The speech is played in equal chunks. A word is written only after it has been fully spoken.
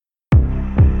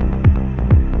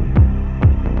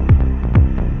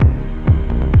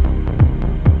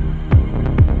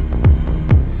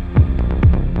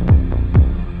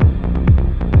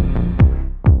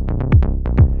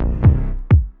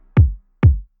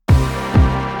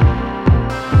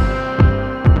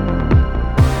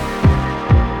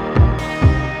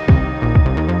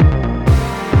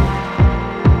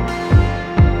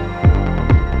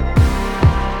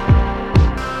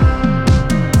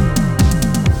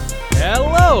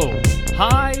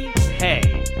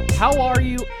how are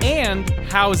you, and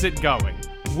how's it going?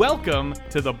 Welcome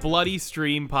to the Bloody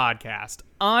Stream Podcast.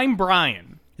 I'm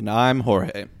Brian. And I'm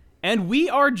Jorge. And we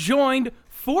are joined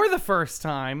for the first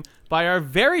time by our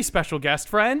very special guest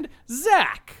friend,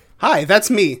 Zach. Hi, that's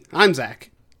me. I'm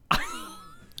Zach.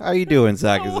 How you doing,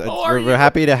 Zach? We're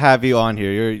happy to have you on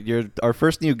here. You're our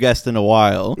first new guest in a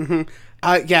while.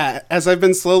 Mm-hmm. Yeah, as I've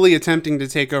been slowly attempting to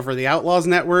take over the Outlaws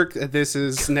Network, this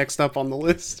is next up on the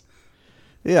list.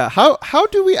 Yeah, how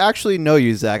do we actually know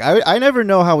you, Zach? I never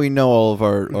know how we know all of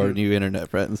our new internet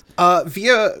friends.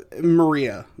 Via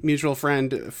Maria, mutual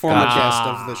friend, former guest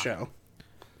of the show.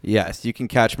 Yes, you can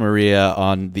catch Maria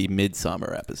on the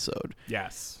Midsummer episode.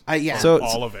 Yes. Yeah. So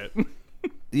all of it.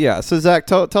 Yeah, so Zach,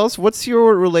 tell us, what's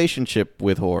your relationship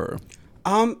with horror?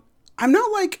 I'm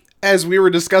not like, as we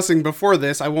were discussing before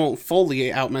this, I won't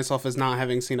fully out myself as not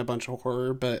having seen a bunch of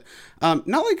horror, but not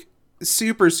like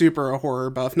super a horror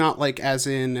buff, not like as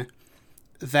in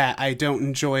that I don't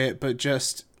enjoy it, but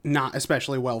just not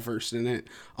especially well versed in it.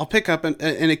 I'll pick up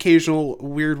an occasional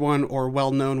weird one or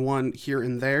well-known one here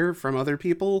and there from other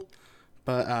people,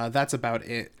 but that's about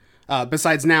it.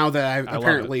 Besides now that I'm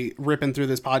apparently ripping through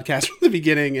this podcast from the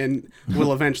beginning and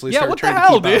will eventually start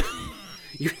trying to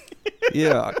keep up.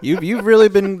 Yeah, you've really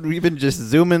been just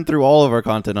zooming through all of our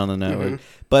content on the network. Mm-hmm.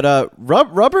 But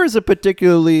Rubber is a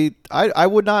particularly I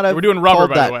would not have. We're doing Rubber,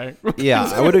 by that. the way. Yeah,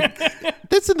 I would have.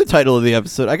 That's in the title of the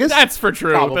episode. I guess that's for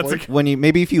true. Probably. That's when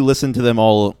if you listen to them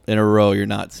all in a row, you're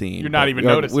not seeing. You're not even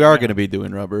noticing. We are going to be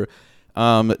doing Rubber.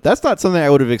 That's not something I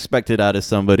would have expected out of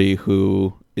somebody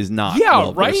who is not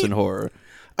well-versed in horror.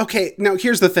 Okay, now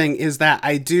here's the thing: is that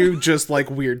I do just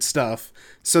like weird stuff,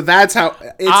 so that's how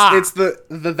it's the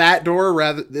that door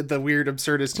rather the weird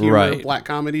absurdist humor black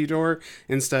comedy door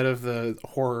instead of the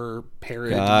horror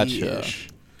parody-ish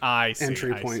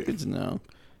entry point. Good to know.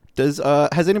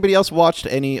 Has anybody else watched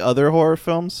any other horror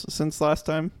films since last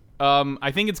time?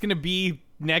 I think it's gonna be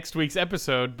next week's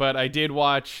episode, but I did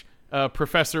watch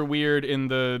Professor Weird in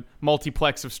the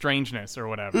multiplex of strangeness or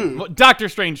whatever. Doctor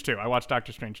Strange 2. I watched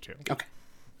Doctor Strange 2. Okay.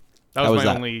 That was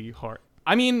my only horror.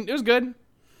 I mean, it was good.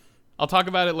 I'll talk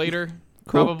about it later,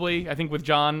 probably. I think with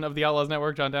John of the Outlaws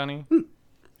Network, John Downey.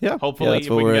 Yeah. Hopefully, if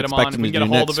we can get him on, if we can get a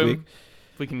hold of him,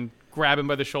 if we can grab him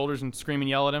by the shoulders and scream and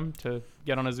yell at him to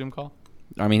get on a Zoom call.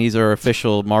 I mean, he's our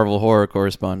official Marvel horror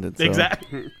correspondent. So.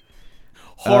 Exactly.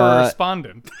 Horror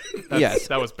respondent. Yes.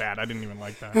 That was bad. I didn't even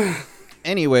like that.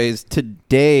 Anyways,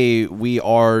 today we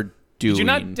are doing... Did you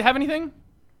not have anything?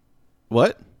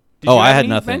 What? I had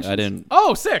nothing. Mentions? I didn't.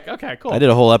 Oh, sick. Okay, cool. I did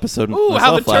a whole episode myself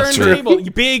how the turntable.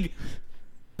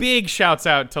 Big shouts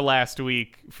out to last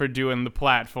week for doing the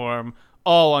platform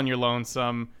all on your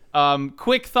lonesome.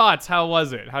 Quick thoughts. How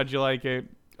was it? How'd you like it?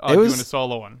 Doing a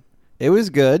solo one. It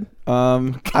was good.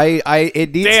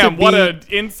 It needs Damn, to be, what an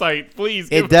insight. Please.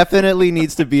 It definitely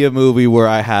needs to be a movie where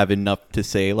I have enough to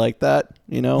say like that,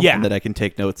 Yeah. and that I can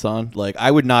take notes on. Like,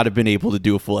 I would not have been able to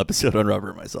do a full episode on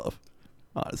Rubber myself,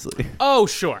 honestly. Oh,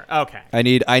 sure. Okay.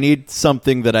 I need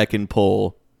something that I can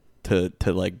pull to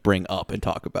like bring up and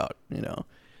talk about,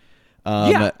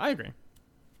 Yeah, I agree.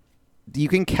 You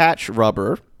can catch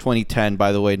Rubber 2010,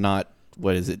 by the way, not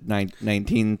what is it,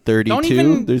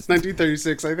 1932? There's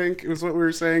 1936, I think, is what we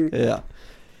were saying. Yeah.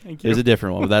 Thank you. There's a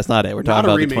different one, but that's not it. We're talking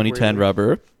about the 2010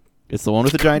 Rubber. It's the one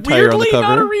with the giant tire Weirdly, on the cover.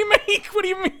 not a remake. What do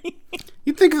you mean?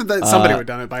 You'd think that somebody would have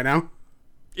done it by now.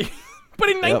 But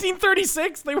in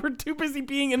 1936, they were too busy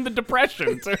being in the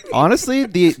Depression. Honestly,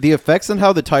 the effects on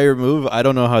how the tire move, I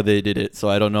don't know how they did it, so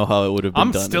I don't know how it would have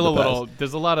been done. I'm still a little...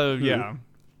 There's a lot of... Yeah.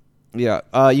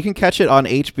 Yeah. You can catch it on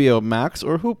HBO Max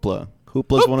or Hoopla.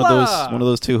 Hoopla's one of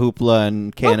those two, Hoopla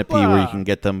and Canopy, where you can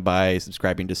get them by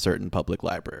subscribing to certain public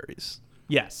libraries.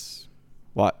 Yes.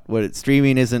 What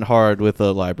streaming isn't hard with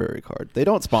a library card. They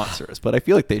don't sponsor us, but I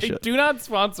feel like they should. They do not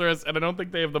sponsor us, and I don't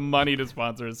think they have the money to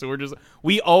sponsor us. So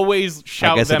we always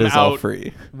shout them out all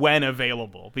free when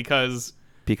available because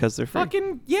they're free.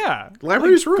 Fucking yeah.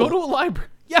 Libraries rule. Go to a library.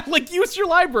 Yeah, like use your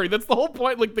library. That's the whole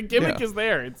point. Like the gimmick is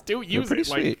there. It's use it.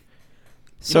 Sweet. Like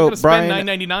so you're Brian, spend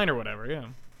 $9.99 or whatever. Yeah.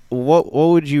 What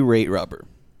would you rate Rubber?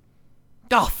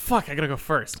 Oh fuck! I gotta go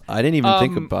first. I didn't even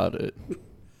think about it.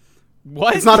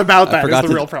 What? It's not about that. It's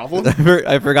the real problem.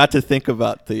 I forgot to think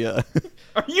about the.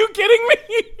 Are you kidding me?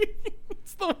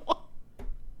 It's the one.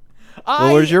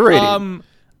 Where's your rating?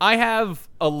 I have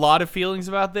a lot of feelings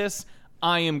about this.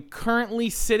 I am currently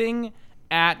sitting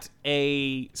at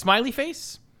a smiley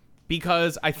face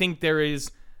because I think there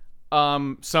is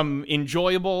some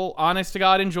enjoyable, honest to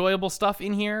God, enjoyable stuff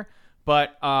in here.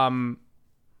 But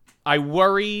I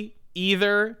worry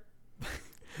either.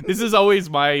 This is always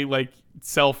my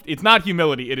it's not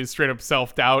humility. It is straight up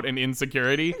self-doubt and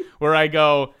insecurity where I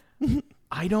go,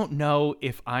 I don't know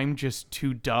if I'm just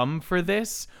too dumb for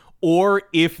this, or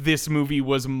if this movie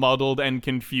was muddled and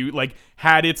confused, like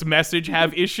had its message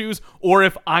have issues, or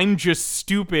if I'm just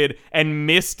stupid and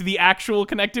missed the actual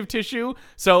connective tissue.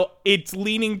 So it's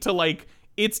leaning to like,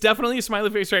 it's definitely a smiley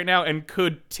face right now and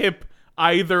could tip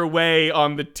either way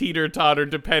on the teeter-totter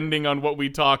depending on what we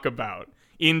talk about,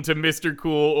 into Mr.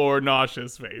 Cool or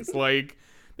Nauseous face. Like,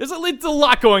 there's a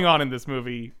lot going on in this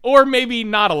movie, or maybe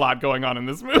not a lot going on in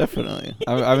this movie. Definitely.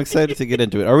 I'm excited to get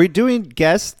into it. Are we doing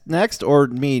guests next or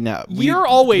me now? You're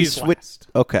always last.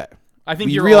 Okay. I think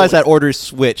you you're realize always that order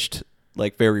switched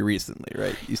like very recently,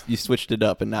 right? You switched it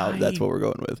up, and now that's what we're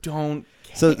going with. Don't.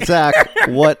 So Zach,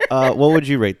 what would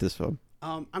you rate this film?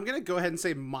 I'm going to go ahead and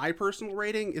say my personal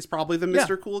rating is probably the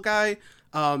Mr. Cool guy.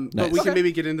 But we can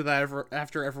maybe get into that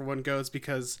after everyone goes,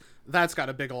 because that's got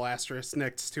a big ol' asterisk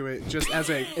next to it, just as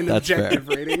an objective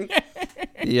rating.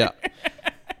 Yeah.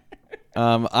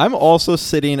 I'm also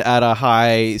sitting at a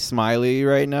high smiley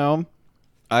right now.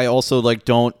 I also like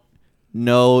don't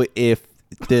know if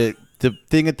the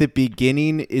thing at the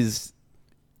beginning is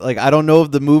like, I don't know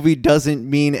if the movie doesn't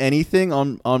mean anything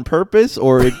on purpose,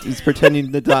 or it's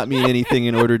pretending to not mean anything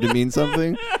in order to mean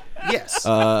something. Yes.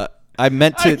 I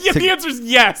meant to. The answer is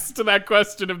yes to that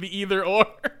question of the either or.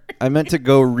 I meant to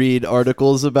go read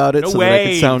articles about it that I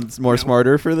could sound more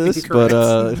smarter for this, but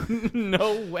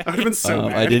no way. I would have been so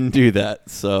mad. I didn't do that.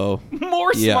 So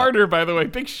more smarter, by the way.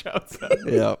 Big shouts out.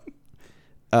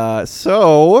 Yeah.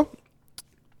 So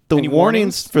the Any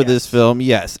warnings for this film,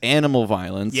 yes, animal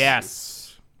violence.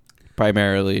 Yes.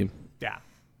 Primarily. Yeah.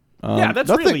 That's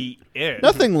nothing, really it.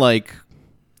 Nothing like,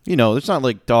 there's not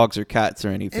like dogs or cats or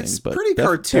anything. It's but pretty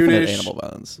definite cartoonish. Animal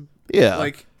violence. Yeah.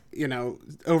 Like,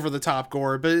 over the top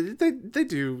gore, but they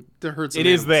do hurt some It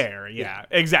is animals. there, yeah.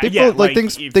 Exactly. They Yeah, like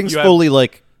things fully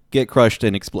like get crushed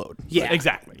and explode. Yeah.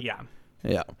 Exactly, yeah.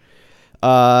 Yeah.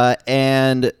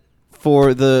 And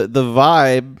for the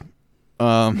vibe,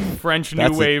 French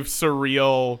New Wave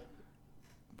surreal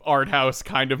art house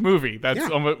kind of movie.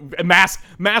 That's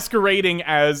masquerading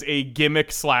as a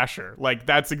gimmick slasher. Like,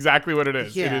 that's exactly what it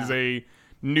is. Yeah. It is a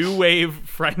new wave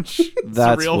French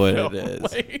That's surreal what film. it is.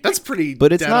 Like, That's pretty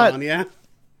But it's dead not- on, yeah.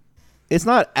 It's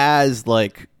not as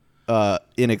like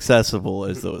inaccessible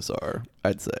as those are,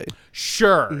 I'd say.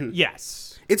 sure,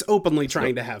 yes. It's openly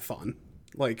trying to have fun.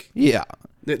 Like, Yeah.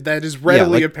 that is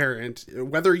readily like- apparent.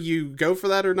 Whether you go for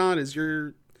that or not is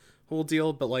your whole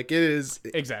deal, but like, it is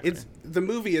Exactly. It's the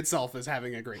movie itself is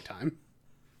having a great time.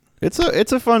 It's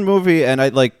a fun movie, and I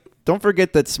like. Don't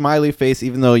forget that smiley face,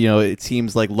 even though it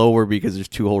seems like lower because there's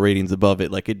 2 whole ratings above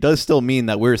it. Like, it does still mean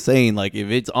that we're saying like, if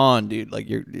it's on, dude, like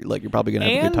you're probably gonna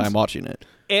have a good time watching it.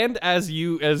 And as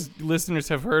listeners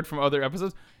have heard from other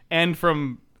episodes, and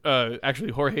from actually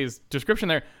Jorge's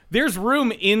description there's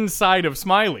room inside of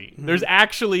Smiley. There's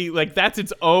actually, like, that's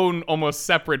its own almost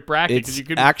separate bracket. It's 'cause you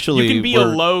can be a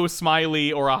we're- low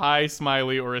Smiley or a high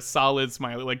Smiley or a solid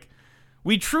Smiley. Like,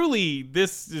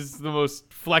 this is the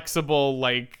most flexible,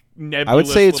 like, nebulous I would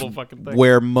say it's little fucking thing.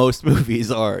 where most movies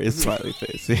are is smiley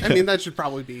face. I mean, that should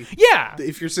probably be, Yeah.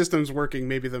 if your system's working,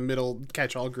 maybe the middle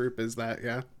catch-all group is that,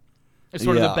 yeah. It's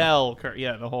sort of Yeah. the bell curve.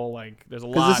 Yeah, the whole, like, there's a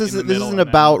lot Because in the this middle. isn't and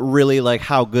about really like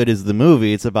how good is the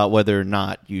movie. It's about whether or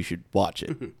not you should watch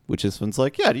it. Which is when it's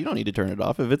like, yeah, you don't need to turn it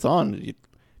off if it's on. If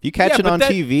you catch Yeah, it but on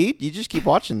that- TV, you just keep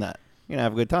watching that. You're gonna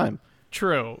have a good time.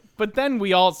 True. But then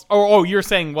we also... Oh, you're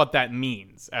saying what that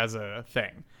means as a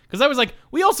thing. Because I was like,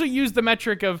 we also use the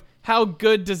metric of how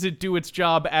good does it do its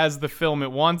job as the film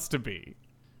it wants to be.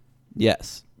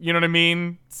 Yes. You know what I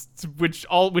mean?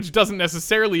 Which doesn't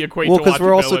necessarily equate Well, to 'cause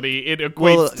we're also- watchability. It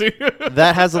equates to...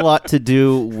 That has a lot to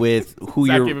do with who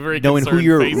Zach gave a very knowing who concerned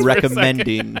you're face for a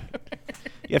recommending.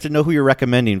 You have to know who you're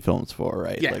recommending films for,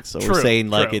 right? Yeah, like, so true, we're saying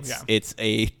like true, it's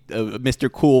a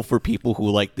Mr. Cool for people who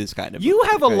like this kind of. You movie,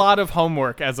 have a right? lot of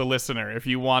homework as a listener if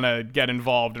you want to get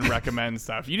involved and recommend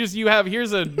stuff. We're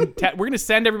going to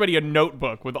send everybody a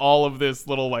notebook with all of this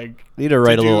little, like, You need to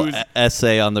write a little to-dos.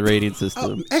 essay on the rating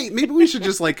system. Hey, maybe we should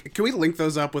just like, can we link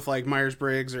those up with like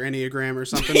Myers-Briggs or Enneagram or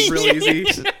something real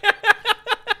easy?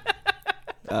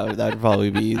 That'd probably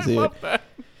be easier.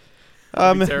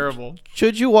 terrible.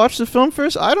 Should you watch the film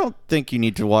first? I don't think you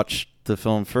need to watch the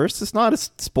film first. It's not a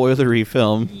spoilery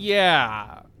film,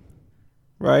 Yeah.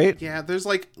 right? Yeah, there's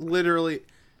like literally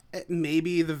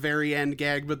maybe the very end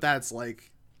gag, but that's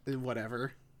like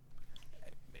whatever.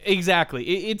 Exactly.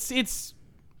 It's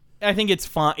I think it's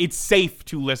fun. It's safe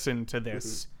to listen to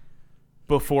this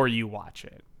before you watch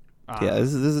it. Yeah,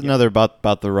 this is another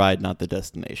about the ride, not the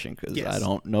destination, because Yes. I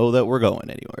don't know that we're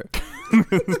going anywhere.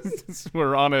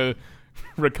 We're on a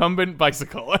recumbent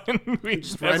bicycle, and we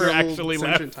just Ride never a little actually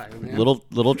Ascension left. Titan, man.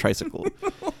 Little tricycle.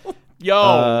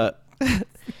 Yo,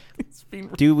 it's been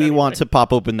Do we want to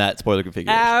pop open that spoiler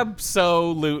configuration?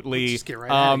 absolutely. Just get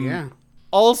right at it, yeah.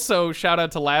 Also, shout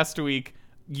out to last week.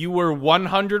 You were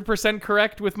 100%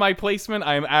 correct with my placement.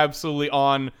 I am absolutely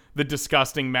on the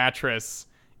disgusting mattress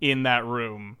in that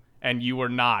room. And you were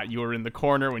not. You were in the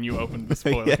corner when you opened the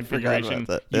spoiler Yeah, I forgot configuration. about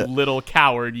that. You Yeah. little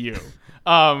coward, you.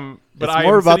 But It's I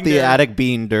more am about sitting the there- attic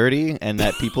being dirty and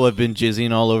that people have been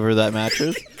jizzing all over that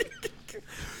mattress.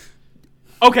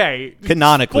 Okay.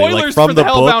 Canonically, like, Spoilers from for the the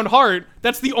book. Hellbound Heart.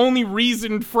 That's the only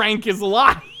reason Frank is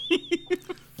alive.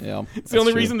 Yeah, It's the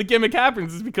only reason the gimmick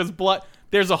happens is because blood.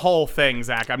 There's a whole thing,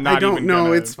 Zach. I'm not I don't even know.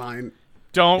 gonna- It's fine.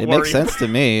 Don't It worry. makes sense to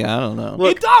me. I don't know.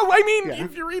 It does. I mean,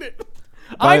 if you read it.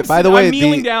 By the way, I'm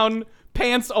kneeling the- down,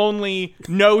 pants only,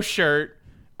 no shirt,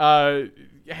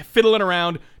 fiddling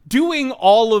around, doing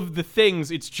all of the things.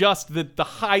 It's just that the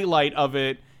highlight of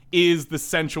it is the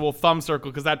sensual thumb circle,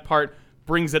 because that part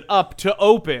brings it up to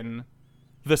open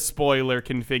the spoiler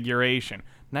configuration.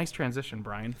 Nice transition,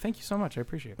 Brian. Thank you so much. I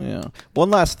appreciate it. Yeah. One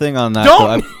last thing on that.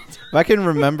 Don't- though. If I can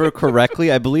remember correctly,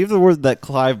 I believe the word that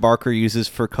Clive Barker uses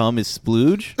for cum is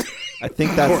splooge. I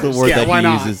think that's the course. word Yeah, that why he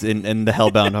not? uses in the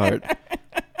Hellbound Heart.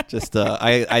 Just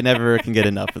I never can get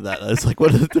enough of that. It's like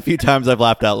one of the few times I've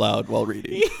laughed out loud while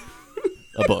reading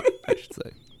a book, I should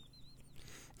say.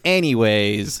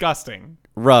 Anyways, Disgusting.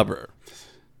 Rubber.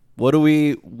 Where do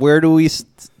we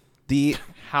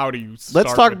How do you start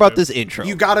let's talk with about this intro.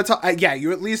 You gotta talk. Yeah,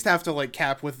 you at least have to like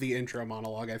cap with the intro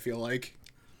monologue. I feel like.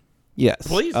 Yes.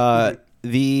 Please.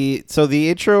 The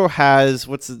intro has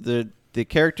the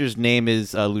character's name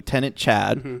is Lieutenant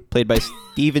Chad, played by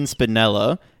Steven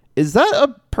Spinella. Is that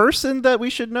a person that we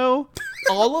should know?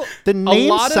 The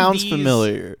name sounds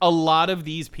familiar. A lot of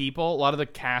these people, a lot of the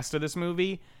cast of this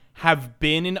movie, have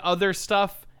been in other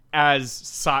stuff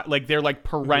as like they're like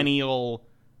perennial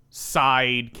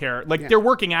side character. Like they're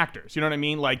working actors. You know what I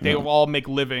mean? Like they all make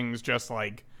livings just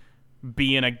like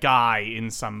being a guy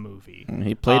in some movie.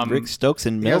 He played Rick Stokes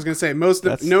in Milk. Yeah, I was gonna say most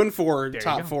That's- known for you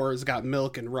top go. four has got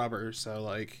Milk and Rubber. So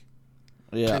like,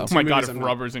 Yeah, Oh my god, movies if I'm not-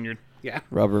 Rubber's in your yeah.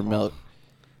 Rubber Milk.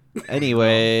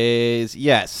 Anyways,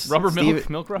 yes. Rubber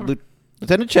Milk Rubber?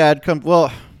 Lieutenant Chad comes.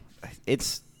 Well,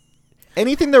 it's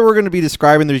anything that we're going to be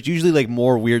describing. There's usually like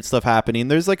more weird stuff happening.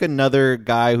 There's like another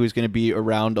guy who's going to be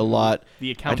around a lot. The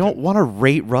I accountant. don't want to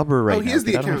rate Rubber right Oh, now. he is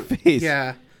the Get out of my account. face.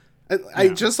 Yeah. I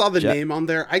just saw the Ja- name on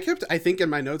there. I think in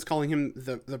my notes calling him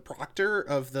the proctor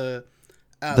of the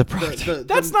The proctor.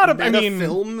 That's not a- I meta mean-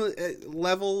 film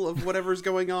level of whatever's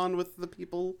going on with the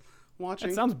people watching.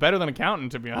 That sounds better than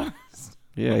accountant, to be honest.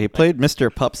 Yeah, he played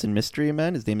Mr. Pups in Mystery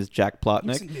Men. His name is Jack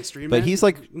Plotnick. Mystery but Men? he's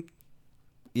like,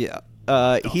 yeah,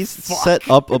 he's set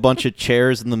up a bunch of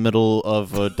chairs in the middle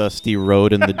of a dusty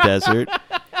road in the desert.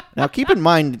 Now, keep in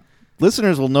mind,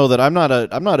 listeners will know that I'm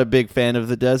not a big fan of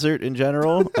the desert in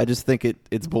general. I just think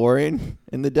it's boring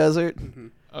in the desert.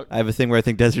 I have a thing where I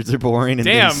think deserts are boring. And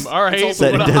Damn. things All right. It's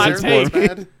set What in a hot deserts take. boring.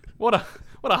 bad. What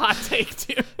a hot take,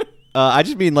 dude. I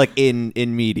just mean like in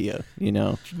media, you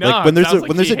know, No, like when it there's sounds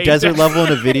like a she hates desert it. level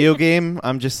in a video game,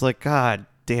 I'm just like, God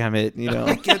damn it, you know.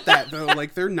 I get that though.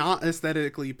 Like they're not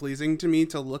aesthetically pleasing to me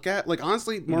to look at. Like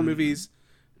honestly, more movies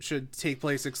should take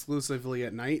place exclusively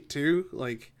at night too.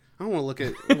 Like I don't want to look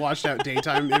at washed out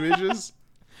daytime images.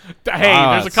 Hey,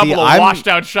 there's a see, couple of I'm- washed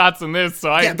out shots in this,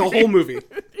 so I Yeah, the whole movie.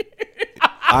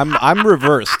 I'm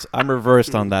reversed. I'm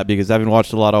reversed on that because having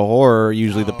watched a lot of horror,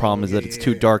 usually the problem is that it's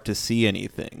too yeah. dark to see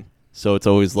anything. So it's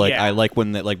always like Yeah. I like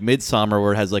when that like Midsummer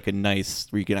where it has like a nice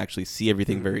where you can actually see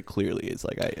everything very clearly. It's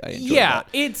like I enjoy yeah, that.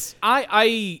 it's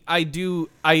I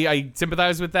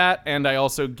sympathize with that, and I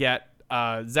also get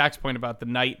Zach's point about the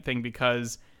night thing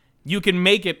because you can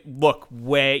make it look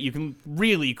you can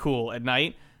really cool at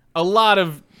night. A lot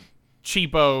of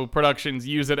cheapo productions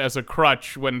use it as a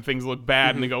crutch when things look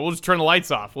bad, and they go, "We'll just turn the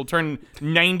lights off. We'll turn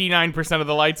 99% of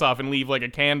the lights off and leave like a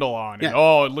candle on." And Yeah.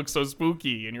 oh, it looks so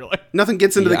spooky, and you're like, Nothing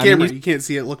gets into Yeah, the I mean, camera. you- You can't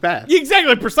see it look bad.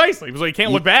 exactly, precisely. So you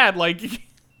can't look bad like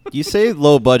You say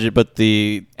low budget, but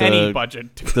the any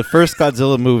budget. the first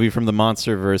Godzilla movie from the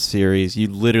MonsterVerse series, you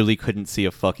literally couldn't see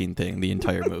a fucking thing the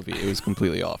entire movie. It was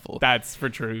completely awful. That's for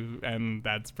true, and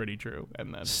that's pretty true,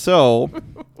 and that's So,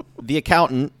 the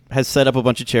accountant has set up a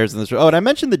bunch of chairs in this room. Oh, and I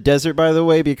mentioned the desert, by the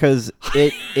way, because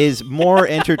it is more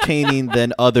entertaining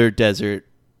than other desert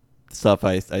stuff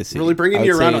I see. Really bringing I would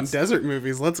you say around on it's- desert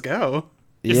movies. Let's go.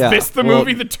 Is yeah, this the well,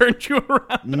 movie that turned you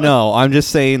around? No, I'm just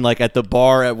saying, like, at the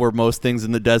bar at where most things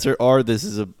in the desert are, this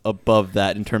is above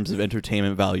that in terms of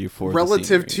entertainment value for the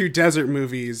Relative scenery. to desert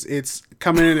movies, it's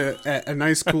coming in a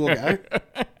nice cool guy.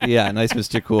 Yeah, nice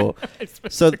Mr. Cool.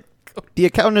 So the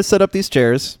accountant has set up these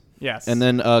chairs. Yes. And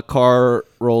then a car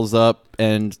rolls up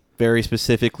and very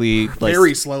specifically, like,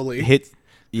 Very slowly.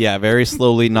 very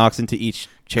slowly knocks into each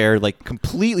chair, like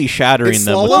completely shattering It's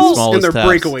them with the slaloms smallest and they're taps.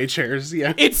 breakaway chairs.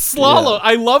 Yeah. It's slalom. Yeah.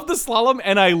 I love the slalom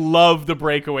and I love the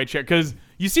breakaway chair because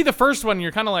you see the first one,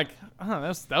 you're kind of like, oh,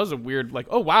 that was a weird, like,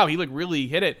 oh wow, he like really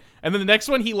hit it. And then the next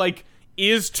one, he like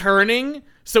is turning,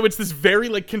 so it's this very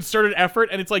like concerted effort,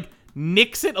 and it's like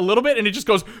nicks it a little bit, and it just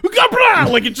goes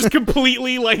like it just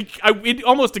completely like it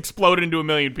almost exploded into a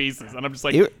million pieces, and I'm just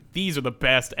like, these are the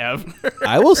best ever.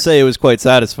 I will say it was quite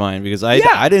satisfying because Yeah.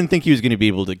 I didn't think he was going to be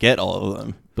able to get all of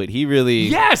them, but he really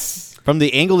Yes. From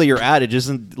the angle that you're at, it just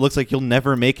looks like you'll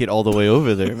never make it all the way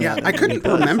over there. Man. Yeah, I couldn't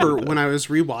remember when I was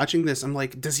rewatching this. I'm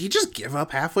like, does he just give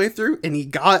up halfway through? And he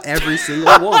got every single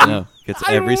one. No, gets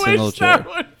I every wish single that chair.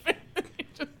 would be-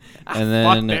 And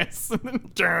Fuck then this.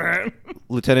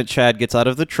 Lieutenant Chad gets out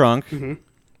of the trunk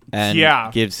and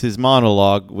Yeah. gives his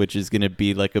monologue, which is going to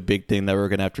be like a big thing that we're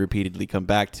going to have to repeatedly come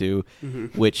back to,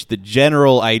 which the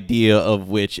general idea of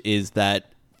which is that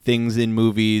things in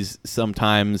movies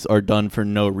sometimes are done for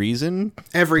no reason.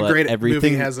 Every but great movie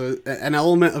everything has an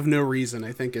element of no reason,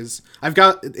 I think is... I've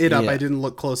got it up. Yeah. I didn't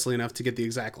look closely enough to get the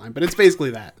exact line, but it's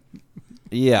basically that.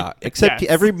 Yeah, except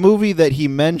Yes. every movie that he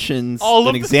mentions All an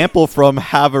of the- example from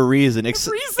have a reason,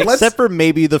 reason. except for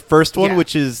maybe the first one, Yeah.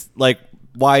 which is like,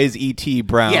 why is E.T.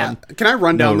 brown? Yeah. Can I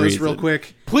run down No those reason. real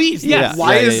quick? Please, yes.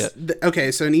 Why Yeah, is...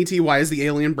 Okay, so in E.T., why is the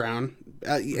alien brown?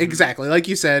 Exactly. Like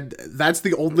you said, that's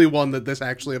the only one that this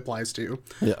actually applies to.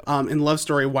 Yeah. In Love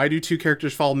Story, why do two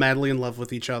characters fall madly in love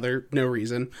with each other? No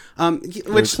reason. Which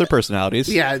Which... their personalities.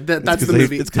 Yeah, that's 'cause the they-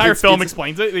 movie. it's 'cause Entire It's- film it's-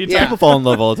 explains it. The Yeah. entire People fall in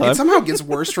love all the It time. somehow gets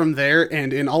worse from there,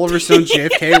 and in Oliver Stone's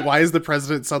JFK, why is the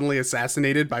president suddenly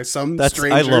assassinated by some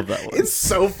stranger? I love that one. It's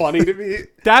so funny to me.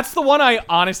 That's the one I,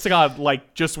 honest to God,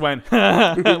 like just went,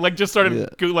 like just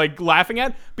started Yeah. like laughing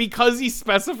at because he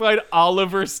specified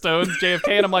Oliver Stone's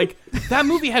JFK, and I'm like, that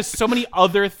movie has so many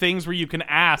other things where you can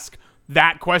ask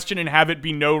that question and have it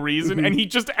be no reason, and he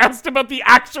just asked about the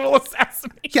actual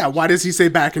assassination. Yeah, why does he say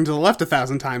back and to the left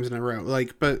 1,000 times in a row?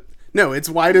 Like, but no, it's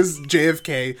why does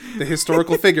JFK, the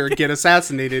historical figure, get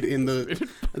assassinated in the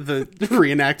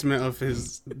reenactment of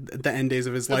the end days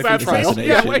of his life and trial? Assassination.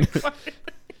 Yeah, like,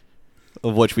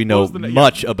 Of which we know was the name?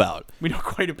 much about. we know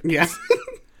quite a bit. Yeah.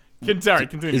 Sorry,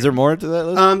 continue. Is there more to that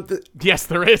list? Yes,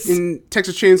 there is. In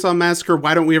Texas Chainsaw Massacre,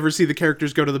 why don't we ever see the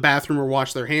characters go to the bathroom or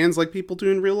wash their hands like people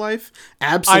do in real life? I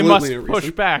Absolutely must no push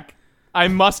reason. back. I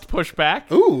must push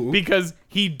back. Ooh. Because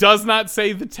he does not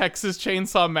say the Texas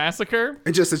Chainsaw Massacre.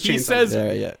 It just says He chainsaw. says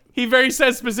Yeah, yeah. he very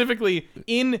says specifically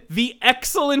in the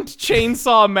excellent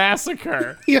Chainsaw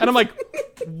Massacre. Yeah. And I'm like,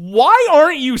 why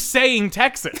aren't you saying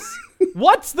Texas?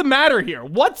 What's the matter here?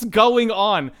 What's going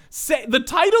on? The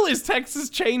title is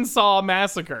Texas Chainsaw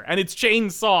Massacre, and it's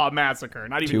Chainsaw Massacre,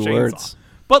 not even Two Chainsaw. words.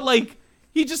 But like,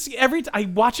 he just every time I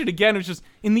watch it again, it's just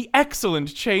in the excellent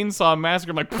Chainsaw Massacre.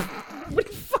 I'm like, what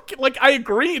the fuck? Like, I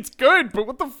agree, it's good, but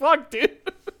what the fuck, dude?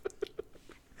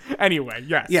 Anyway,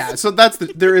 yes. Yeah, so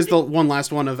there is the one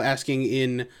last one of asking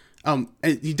in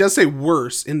he does say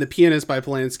worse in The Pianist by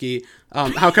Polanski.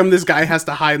 How come this guy has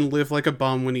to hide and live like a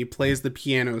bum when he plays the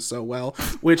piano so well?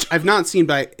 Which I've not seen,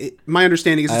 but my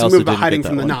understanding is I it's a also movie about didn't hiding get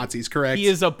from that the one. Nazis, correct? He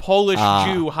is a Polish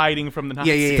Jew hiding from the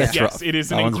Nazis. yeah. That's Yes, rough. it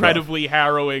is an That one's incredibly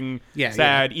harrowing, Yeah,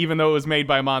 sad, even though it was made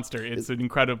by a monster, it's an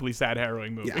incredibly sad,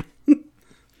 harrowing movie. Yeah.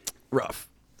 Rough.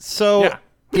 So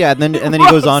Yeah. and then he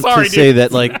goes on Sorry, to say dude.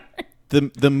 that like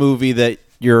the movie that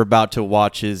you're about to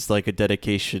watch is like a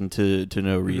dedication to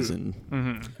no reason.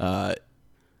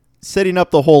 Setting up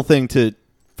the whole thing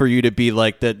for you to be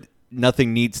like that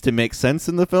nothing needs to make sense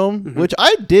in the film, which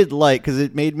I did like because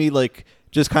it made me like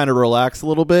just kind of relax a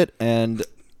little bit and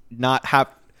not have.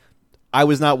 I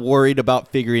was not worried about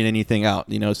figuring anything out.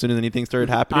 You know, as soon as anything started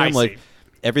happening, I I'm like, see.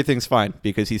 everything's fine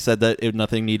because he said that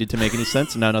nothing needed to make any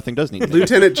sense, and now nothing does need to.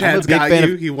 Lieutenant I'm a Chad's big got fan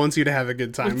you. of- He wants you to have a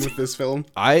good time with this film.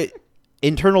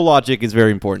 Internal logic is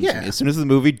very important to Yeah. me. As soon as the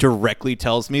movie directly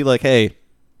tells me, like, hey,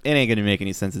 it ain't going to make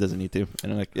any sense. It doesn't need to.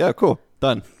 And I'm like, yeah, cool.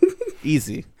 Done.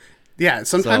 Easy. Yeah,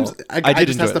 sometimes So, I I did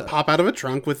just has enjoy to that. pop out of a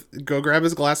trunk go grab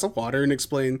his glass of water and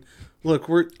explain, look,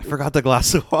 I forgot the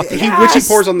glass of water which he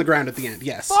pours on the ground at the end.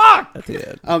 Yes. Fuck! at the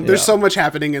end. There's Yeah. so much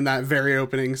happening in that very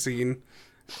opening scene.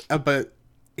 But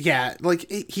yeah, like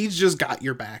he's just got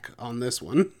your back on this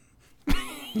one.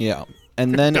 Yeah.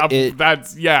 And then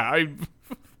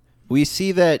we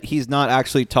see that he's not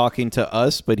actually talking to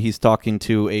us, but he's talking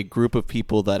to a group of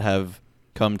people that have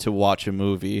come to watch a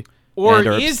movie. Or and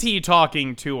are- is he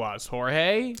talking to us,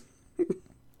 Jorge?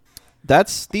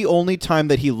 That's the only time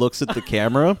that he looks at the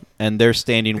camera, and they're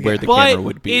standing where the But camera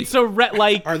would be. it's a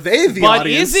like. Are they the but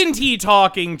audience? isn't he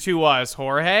talking to us,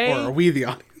 Jorge? Or are we the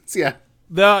audience? Yeah.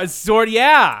 The sort,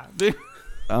 yeah.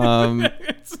 Um,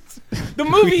 The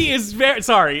movie is very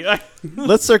sorry.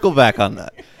 let's circle back on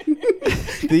that.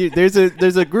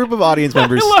 There's a group of audience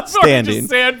members I love how we're standing. just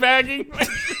sandbagging.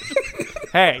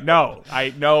 Hey, no,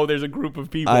 I know there's a group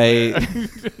of people. I- there. I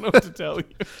don't know what to tell you.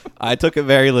 I took it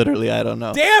very literally. I don't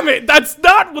know. Damn it! That's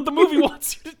not what the movie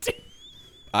wants you to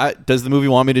do. Does the movie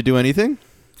want me to do anything?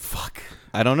 Fuck.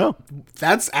 I don't know.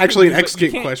 That's actually an But you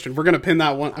excellent can't- question. We're going to pin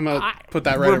that one. I'm going to put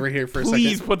that right over here for a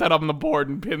Please second. put that up on the board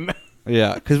and pin that.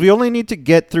 Yeah, because we only need to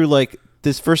get through like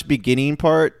this first beginning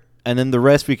part, and then the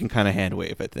rest we can kind of hand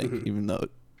wave. I think, even though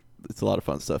it's a lot of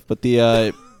fun stuff. But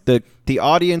the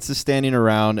audience is standing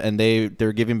around, and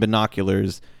they're giving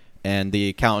binoculars, and the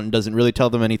accountant doesn't really tell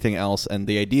them anything else. And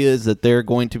the idea is that they're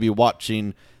going to be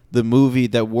watching the movie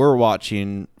that we're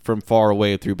watching from far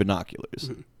away through binoculars.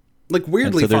 Like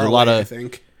weirdly And so there's far a lot away, I of-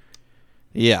 think.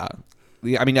 Yeah.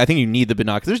 I mean, I think you need the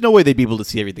binoculars. There's no way they'd be able to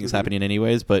see everything that's happening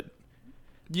anyways, but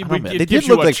I don't know, man. They did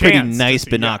look like pretty nice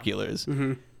binoculars.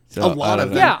 So, A lot I of don't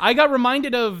them. know. Yeah, I got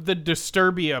reminded of the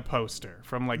Disturbia poster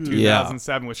from like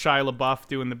 2007 with Shia LaBeouf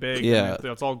doing the big. Yeah.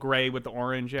 It's all gray with the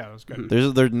orange. Yeah, it was good.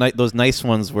 There's those nice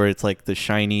ones where it's like the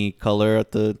shiny color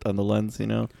on the lens, you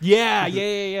know? Yeah.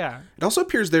 It also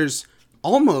appears there's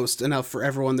almost enough for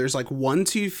everyone. There's like one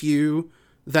too few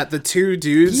that the two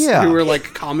dudes Yeah. who were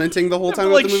like commenting the whole time to,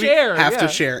 about like, the movie share, have yeah. to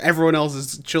share. Everyone else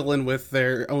is chilling with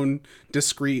their own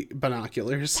discreet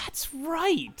binoculars. That's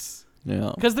right.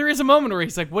 Yeah. Because there is a moment where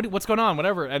he's like, "What's going on?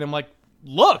 Whatever," and I'm like,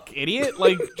 "Look, idiot!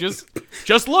 Like,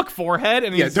 just look, forehead."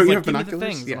 And Yeah, he's don't just you like, have "Give me the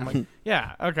binoculars?" things." Yeah. And I'm like,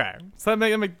 "Yeah, okay." So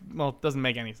well, it doesn't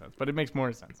make any sense, but it makes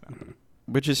more sense now.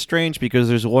 Which is strange because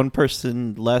there's one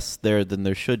person less there than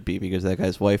there should be because that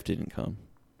guy's wife didn't come.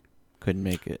 Couldn't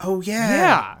make it. Oh yeah.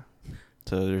 Yeah,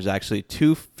 So there's actually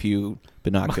too few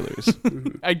binoculars.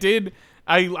 I did.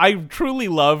 I truly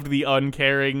loved the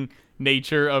uncaring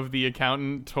nature of the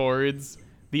accountant towards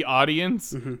the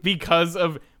audience because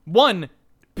of one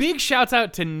big shouts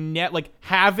out to Net, like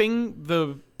having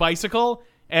the bicycle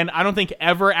and I don't think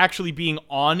ever actually being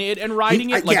on it and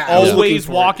riding it, like yeah, I was looking always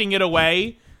for it. walking it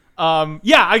away.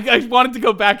 I wanted to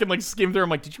go back and like skim through. I'm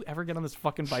like, did you ever get on this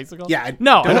fucking bicycle? Yeah, I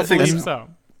no, I don't don't think believe so.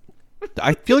 so.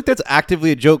 I feel like that's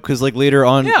actively a joke because like later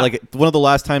on, Yeah. like one of the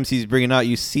last times he's bringing it out,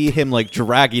 you see him like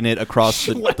dragging it across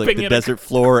the Schlepping the it desert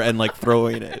floor and like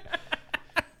throwing it.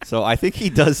 So I think he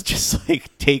does just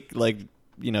like take like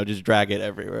just drag it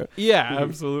everywhere. Yeah,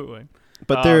 absolutely.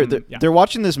 But yeah. they're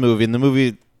watching this movie, and the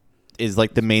movie is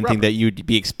like the main thing Rubber. that you'd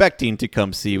be expecting to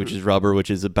come see, which is Rubber, which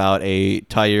is about a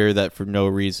tire that for no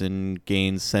reason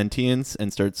gains sentience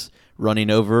and starts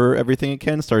running over everything it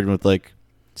can, starting with like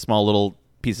small little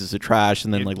pieces of trash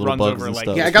and then It like little runs bugs over, and like,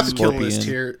 stuff. Yeah, I got the kill Scorpion. list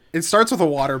here. It starts with a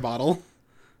water bottle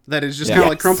that is just Yeah. kind of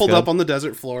like Yes. crumpled Good. up on the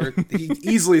desert floor. He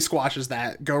easily squashes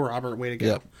that. Go, Robert. Way to go.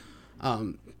 Yep.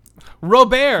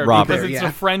 Robert, Robert, because it's yeah.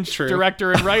 a French True.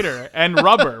 director and writer, and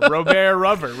Robert.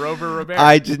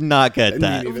 I did not get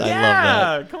that. neither. I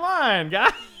Yeah, come on,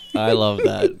 guys. love that. I love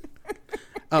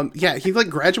that. Yeah, he like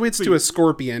graduates to a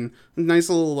scorpion. Nice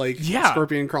little like Yeah.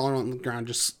 scorpion crawling on the ground.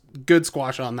 Just good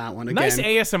squash on that one. Again. Nice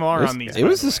ASMR on these. it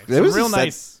was by the just- way. it was Some real just that-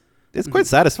 nice. It's quite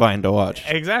satisfying to watch.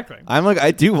 Exactly. I'm like,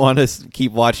 I do want to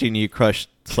keep watching you crush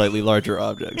slightly larger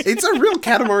objects. It's a real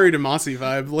Katamari Damacy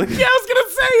vibe. Like, Yeah, I was gonna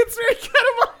say it's very kind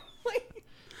of.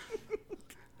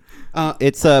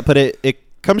 It's but it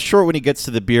comes short when he gets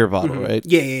to the beer bottle, right?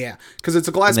 yeah. Because it's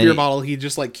a glass And then beer he- bottle. He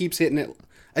just like keeps hitting it.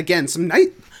 Again,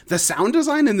 the sound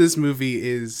design in this movie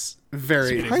is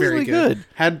very, Surprisingly very good. good.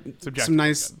 Had Subjectively some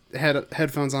nice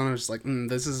headphones on. I was just like,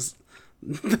 this is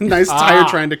the nice tire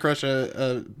trying to crush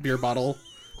a beer bottle.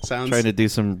 Sounds. Trying to do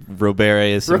some Robert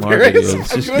ASMR Robert,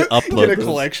 videos. Just get upload a those.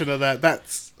 collection of that.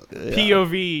 That's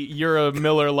POV, you're a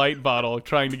Miller Lite bottle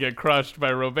trying to get crushed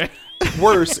by Robert.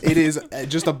 worse. It is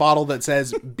just a bottle that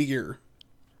says beer.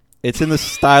 It's in the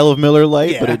style of Miller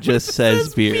Lite, but Yeah. it just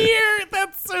says beer. Beer,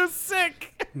 that's so sick.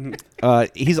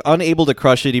 He's unable to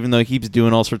crush it, even though he keeps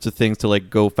doing all sorts of things to like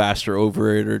go faster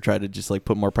over it or try to just like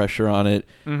put more pressure on it.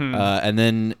 And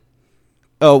then,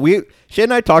 Shay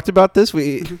and I talked about this.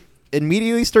 We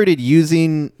immediately started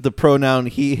using the pronoun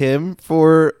he, him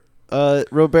for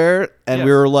Robert, and Yes.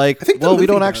 we were like, I think the well, we movie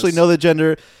don't does. actually know the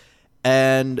gender,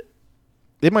 and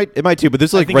it might too. But this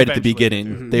is like think right at the eventually.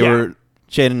 beginning. They Yeah. were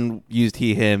Shannon used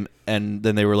he, him, and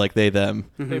then they were like they, them,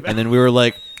 Mhm. and then we were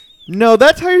like, no,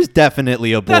 that tire's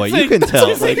definitely a boy. You can tell.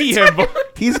 That's Like, him, boy.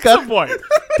 he's That's got a boy.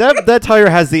 that tire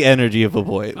has the energy of a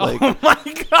boy. Like Oh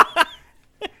my god.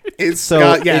 It's So,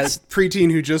 got, it's-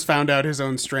 preteen who just found out his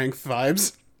own strength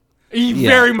vibes.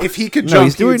 Very much. If he could No, jump,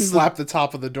 he's he would doing the- slap the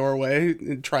top of the doorway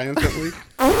triumphantly.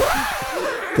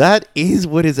 That is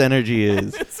what his energy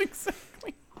is. That's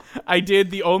exactly. I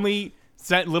did the only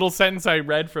little sentence I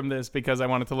read from this because I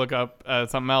wanted to look up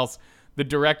something else. The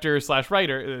director /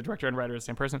 writer, the director and writer are the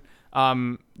same person.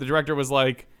 The director was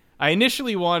like, I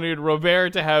initially wanted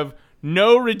Robert to have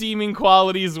no redeeming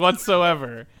qualities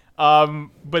whatsoever,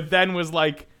 but then was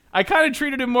like, I kind of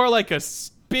treated him more like a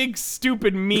big,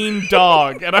 stupid, mean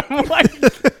dog, and I'm like,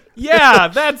 yeah,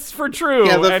 that's for true.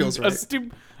 Yeah, that and feels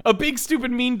right. A big,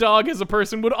 stupid, mean dog as a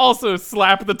person would also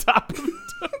slap the top of the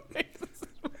door.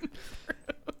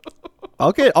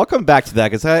 I'll come back to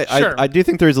that because Sure. I do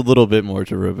think there's a little bit more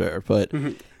to Robert, but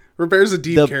Robert's a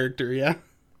deep The- character, yeah.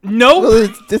 Nope. well,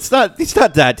 it's not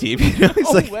that deep. You know, he's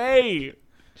No like way.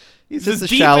 he's As just as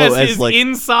deep shallow as as his like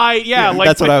inside. Yeah, like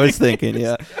that's what I was thinking.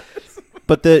 Yeah,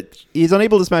 but he's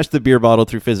unable to smash the beer bottle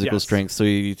through physical Yes. strength, so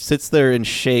he sits there and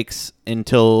shakes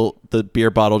until the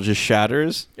beer bottle just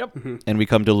shatters. Yep. And we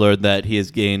come to learn that he has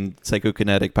gained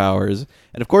psychokinetic powers,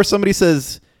 and of course somebody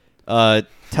says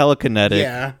telekinetic.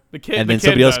 Yeah. The kid. And the then kid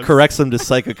somebody else does. corrects him to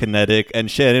psychokinetic, and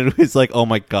Shannon is like, "Oh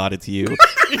my god, it's you!"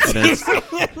 And it's-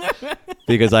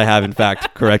 because I have in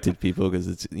fact corrected people because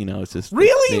it's it's just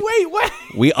Really? they- Wait, what?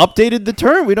 we updated the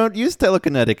term. We don't use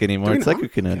telekinetic anymore. Do we It's not?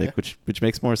 psychokinetic, Okay. which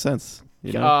makes more sense.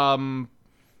 You know,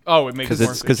 Oh, it makes because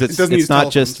more it's sense. because It doesn't use it's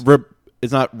not just telephones.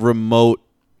 it's not remote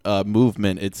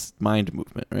movement. It's mind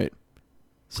movement, right?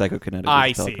 Psychokinetic. I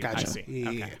is see. telekinetic. I Gotcha. see.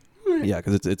 Yeah. Okay. Yeah,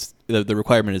 because it's the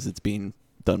requirement is it's being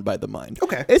done by the mind.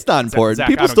 Okay. It's not important. Zach, I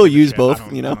People don't still give a use shit. both. I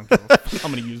don't- You I know. don't give a-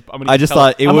 I'm gonna use. I'm gonna I use just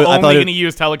thought it I'm would- I only thought it- gonna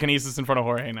use telekinesis in front of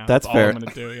Jorge now. That's all fair. I'm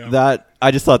gonna do. Yeah. That I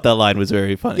just thought that line was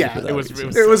very funny. Yeah, for that it was- reason.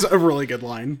 it It was a really good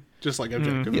line. Just like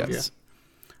objective. Yes.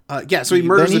 Yeah, so he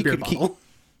murders Then a he beer could keep- bottle.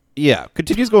 Yeah,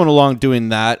 continues going along doing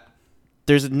that.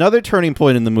 There's another turning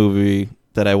point in the movie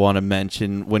that I want to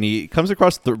mention when he comes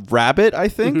across the rabbit, I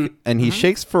think, and he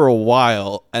shakes for a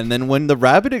while, and then when the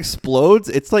rabbit explodes,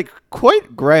 it's like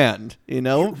quite grand, you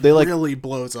know? They like really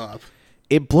blows up.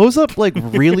 it blows up like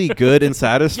really good and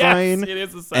satisfying. Yes, it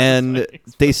is a and satisfying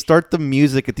they start the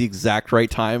music at the exact right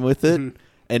time with it.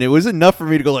 And it was enough for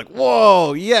me to go like,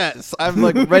 "Whoa, yes! I'm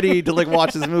like ready to like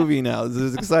watch this movie now. This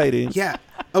is exciting." Yeah.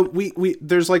 We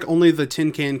there's like only the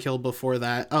tin can kill before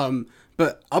that.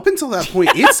 But up until that point,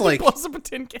 it's like blows up a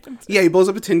tin can. yeah, he blows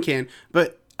up a tin can.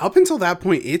 But up until that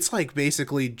point, it's like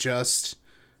basically just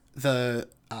the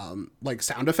like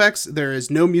sound effects. There is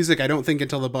no music, I don't think,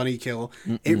 until the bunny kill.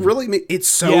 It really it's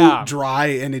so Yeah. dry,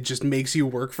 and it just makes you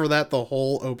work for that the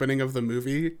whole opening of the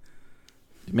movie.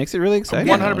 It makes it really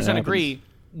exciting. 100% agree.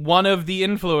 One of the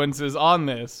influences on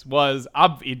this was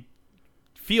it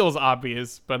feels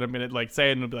obvious, but I'm gonna like say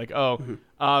it and it'll be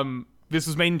like, this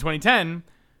was made in 2010.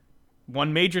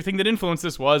 One major thing that influenced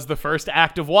this was the first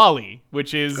act of WALL-E,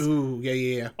 which is Ooh,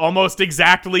 yeah. almost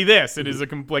exactly this. It is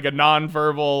like a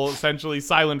non-verbal, essentially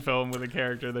silent film with a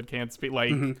character that can't speak,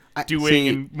 like doing See-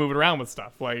 and moving around with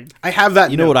stuff. Like I have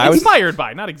that. You know what I was? inspired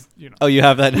by, not Oh, you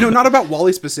have that? No, not about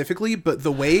Wally specifically, but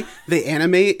the way they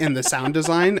animate and the sound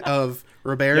design of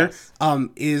Robert Yes.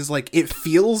 is like it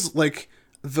feels like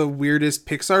the weirdest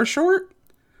Pixar short.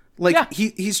 Like Yeah.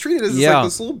 he's treated as Yeah. like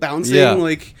this little bouncing Yeah.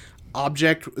 like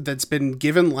object that's been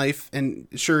given life, and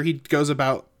sure he goes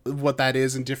about what that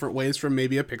is in different ways from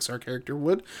maybe a Pixar character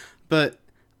would, but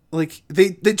like they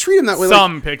treat him that way.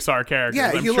 some Pixar characters.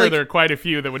 Yeah, I'm he, sure like- there are quite a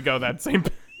few that would go that same.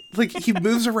 Like he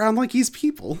moves around like he's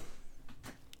people.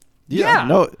 Yeah.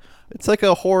 No, it's like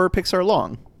a horror Pixar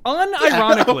long.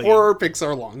 Unironically, Horror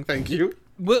Pixar long. Thank you.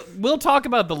 we'll talk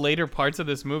about the later parts of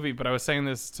this movie, but I was saying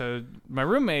this to my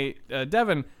roommate,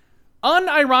 Devin.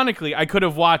 Unironically, I could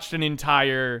have watched an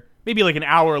entire, maybe like an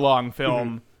hour-long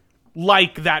film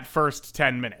like that first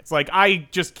 10 minutes. Like, I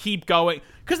just keep going.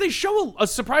 Because they show a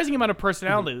surprising amount of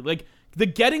personality. Like,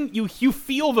 you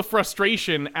feel the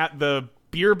frustration at the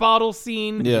beer bottle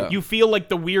scene. Yeah. You feel, like,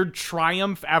 the weird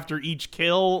triumph after each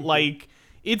kill. Like,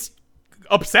 it's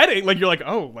upsetting. Like, you're like,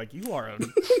 oh, like,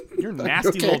 you're a nasty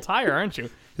Okay. little tire, aren't you?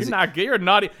 You're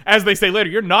naughty. As they say later,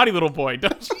 you're a naughty little boy,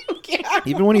 don't you?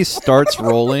 Even when he starts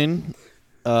rolling,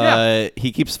 Yeah.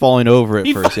 he keeps falling over at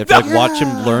He first. You have to like fa- watch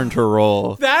him learn to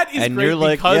roll. That is and great you're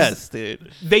like, because yes,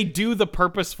 dude. they do the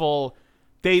purposeful.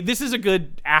 This is a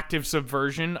good active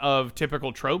subversion of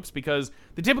typical tropes, because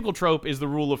the typical trope is the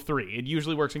rule of three. It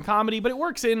usually works in comedy, but it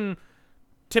works in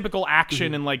typical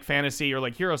action and like fantasy or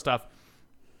like hero stuff,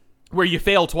 where you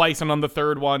fail twice and on the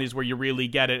third one is where you really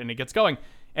get it and it gets going.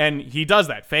 And he does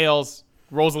that. Fails,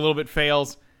 rolls a little bit,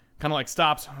 fails, kind of like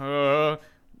stops,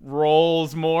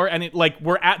 rolls more, and it like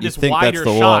we're at this think that's wider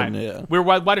the shot. one, yeah. We're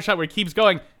wider shot where it keeps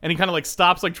going, and he kind of like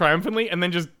stops like triumphantly, and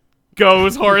then just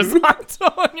goes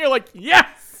horizontal, and you're like,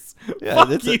 yes, Yeah,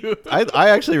 fuck you. I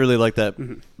actually really like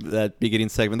that beginning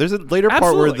segment. There's a later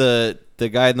part where Absolutely. the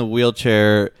guy in the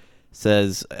wheelchair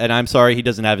says, and I'm sorry, he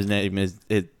doesn't have his name. He's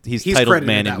titled credited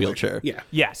Man in that way. Wheelchair. Yeah.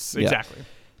 Yes, Yeah.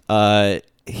 exactly.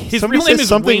 His Somebody real name says is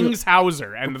something. Wings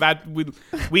Hauser, and that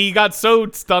we got so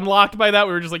stun locked by that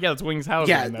we were just like, yeah, it's Wings Hauser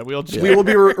Yeah, in that wheelchair. we will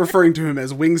be referring to him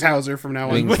as Wings Hauser from now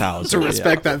on Wings Hauser, to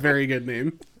respect yeah. that very good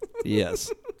name.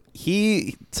 Yes.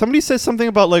 Somebody says something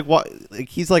about like what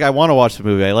he's like, I want to watch the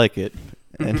movie, I like it.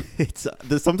 And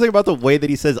there's something about the way that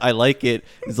he says I like it.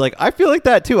 He's like, I feel like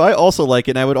that too. I also like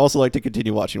it, and I would also like to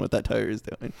continue watching what that tire is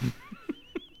doing.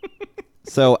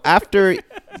 So after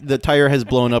the tire has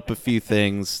blown up a few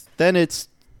things, then it's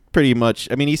pretty much,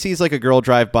 I mean, he sees like a girl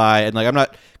drive by, and like, I'm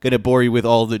not going to bore you with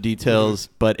all the details,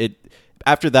 but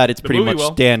after that it's pretty movie much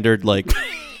will. standard, like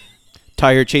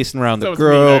tire chasing around the That was me, I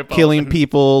girl, apologize. killing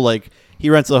people, like he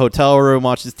rents a hotel room,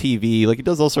 watches TV, like he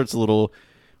does all sorts of little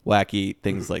wacky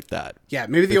things like that. Yeah,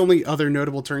 maybe the only other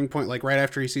notable turning point, like right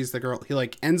after he sees the girl, he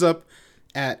like ends up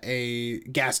at a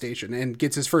gas station and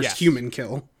gets his first Yes. human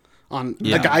kill on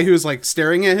Yeah. a guy who's like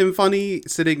staring at him funny,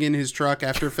 sitting in his truck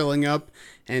after filling up,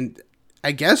 and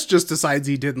I guess just decides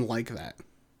he didn't like that.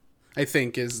 I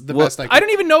think is the best I can. I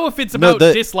don't even know if it's No,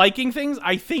 about disliking things.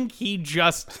 I think he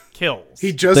just kills.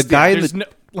 He just The guy in There's the no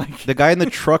like. the guy in the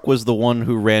truck was the one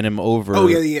who ran him over. Oh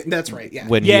yeah, that's right. Yeah,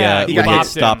 when Yeah, he, he when he had bopped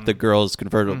stopped him. the girl's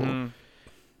convertible.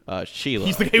 Sheila.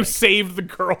 He's the guy who saved the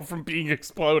girl from being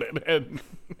exploded. And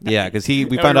Yeah, because we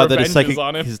Now found he out that his, revenges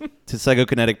on him. his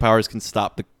psychokinetic powers can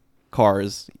stop the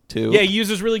cars too. yeah, he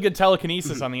uses really good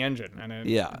telekinesis on the engine. And it,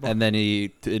 Yeah, and then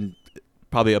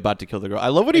probably about to kill the girl. I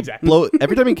love when Exactly.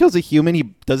 every time he kills a human, he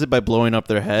does it by blowing up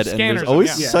their head, and Scanners there's them,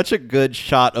 always yeah. such a good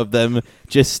shot of them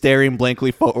just staring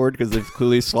blankly forward because they've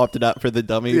clearly swapped it out for the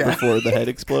dummy Yeah. before the head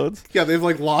explodes. yeah, they've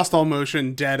like lost all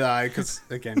motion, dead eye, because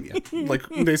again, yeah, like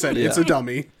they said, it's a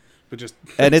dummy, but just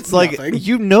And it's like nothing.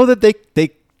 you know that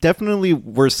they definitely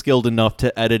were skilled enough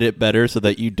to edit it better so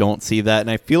that you don't see that, and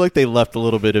I feel like they left a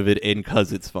little bit of it in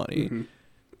because it's funny.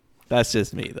 That's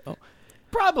just me though.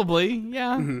 probably,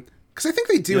 yeah. Because I think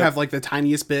they do have like the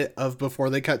tiniest bit of before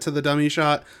they cut to the dummy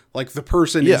shot, like the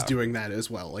person is Yeah. doing that as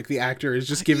well. Like the actor is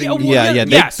just giving Yeah, you well, Yeah, yeah.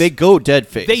 yes. They go dead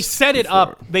face. They set it before.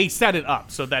 up. They set it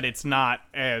up so that it's not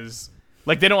as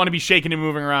like they don't want to be shaking and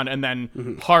moving around and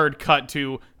then hard cut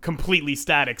to completely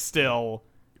static still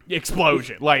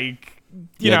explosion. Like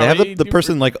you Yeah, know, they have the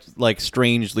person like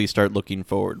strangely start looking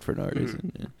forward for no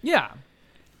reason. Yeah. yeah,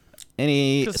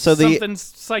 Any just so the something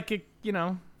psychic. You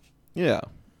know, yeah.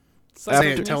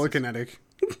 say it psychokinesis. telekinetic.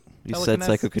 You said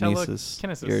Telekinesis.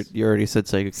 psychokinesis. You already said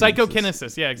psychokinesis.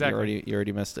 Psychokinesis. Yeah, exactly. You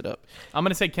already messed it up. I'm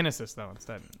gonna say kinesis though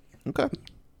instead. Okay.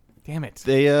 Damn it.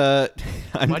 They Why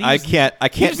do you I just- can't You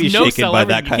just be no shaken sell by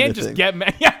everything. that kind You can't of just thing. get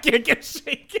mad. Yeah, I can't get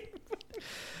shaken.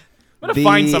 I'm gonna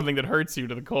find something that hurts you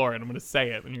to the core, and I'm gonna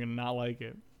say it, and you're gonna not like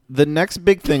it. The next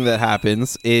big thing that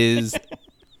happens is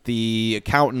the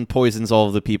accountant poisons all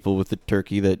of the people with the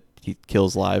turkey that he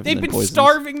kills live. They've and then been poisons.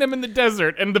 starving them in the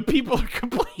desert, and the people are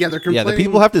complaining. Yeah, they're Yeah, complaining. the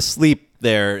people have to sleep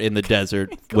there in the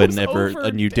desert whenever over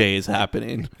a new day. day is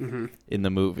happening in the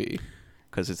movie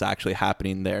because it's actually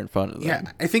happening there in front of them.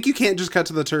 Yeah, I think you can't just cut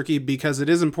to the turkey because it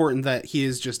is important that he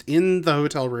is just in the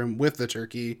hotel room with the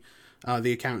turkey,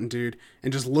 the accountant dude,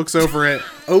 and just looks over it,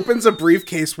 opens a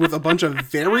briefcase with a bunch of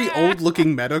very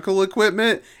old-looking medical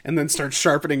equipment, and then starts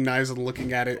sharpening knives and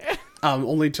looking at it,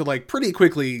 only to like pretty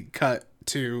quickly cut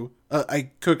to a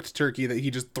cooked turkey that he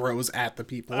just throws at the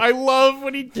people. I love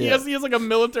when he has like a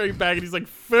military bag, and he's like,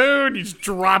 food. He just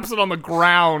drops it on the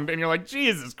ground, and you're like,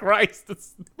 Jesus Christ.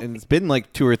 That's... And it's been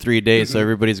like 2 or 3 days, so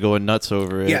everybody's going nuts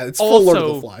over it. Yeah, it's full Lord of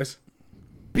Also- the Flies.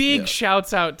 Big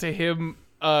shouts out to him.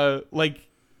 Like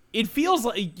it feels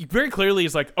like very clearly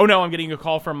it's like, oh no, I'm getting a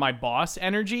call from my boss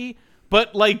energy,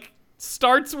 but like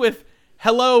starts with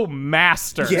hello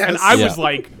master. Yes. And I Yeah. was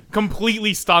like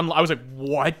completely stunned. I was like,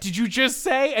 what did you just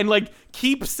say? And like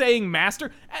keep saying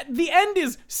master. At the end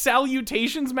is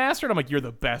salutations master. And I'm like, you're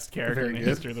the best character in the good.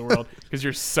 history of the world because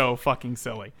you're so fucking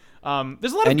silly.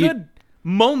 There's a lot of And you- good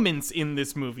moments in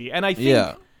this movie, and I think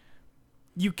Yeah.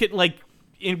 you can like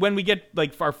when we get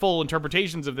like our full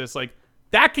interpretations of this, like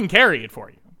that can carry it for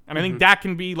you. And I think that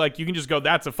can be like, you can just go,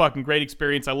 that's a fucking great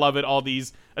experience. I love it. All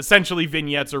these essentially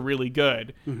vignettes are really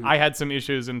good. I had some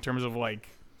issues in terms of like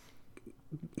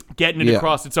getting it Yeah.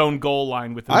 across its own goal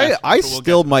line with the I message, but we'll still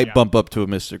get to might that. bump up to a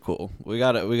Mr. Cool. We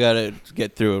gotta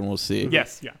get through and we'll see.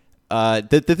 Yes, yeah.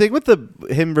 The thing with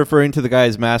him referring to the guy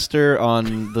as master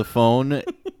on the phone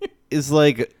is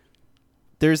like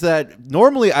there's that.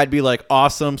 Normally, I'd be like,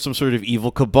 awesome, some sort of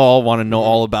evil cabal, want to know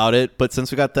all about it. But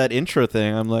since we got that intro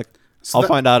thing, I'm like, I'll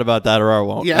find out about that or I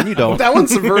won't. Yeah, and you don't. That one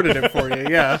subverted it for you.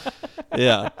 Yeah.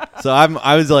 Yeah. So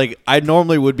I was like, I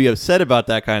normally would be upset about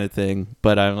that kind of thing,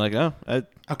 but I'm like,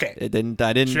 Okay. I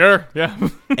didn't. Sure. Yeah.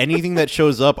 Anything that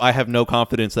shows up, I have no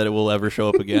confidence that it will ever show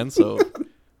up again. So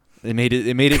it made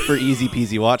it for easy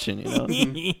peasy watching, you know.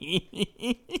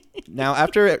 Now,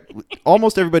 after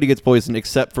almost everybody gets poisoned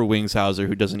except for Wings Hauser,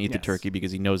 who doesn't eat the turkey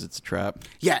because he knows it's a trap.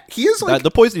 Yeah, he is like...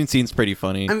 The poisoning scene's pretty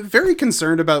funny. I'm very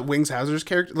concerned about Wings Hauser's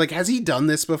character. Like, has he done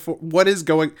this before? What is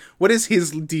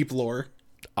his deep lore?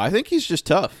 I think he's just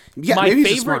tough. Yeah, My maybe he's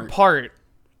just favorite smart. part,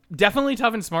 definitely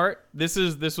tough and smart. This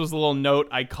was a little note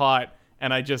I caught,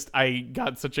 and I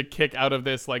got such a kick out of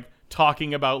this, like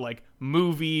talking about like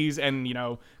movies and, you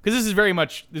know, because this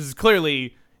is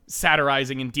clearly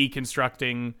satirizing and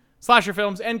deconstructing slasher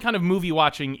films and kind of movie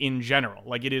watching in general.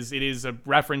 Like it is a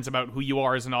reference about who you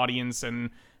are as an audience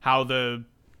and how the,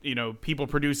 you know, people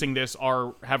producing this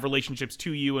have relationships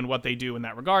to you and what they do in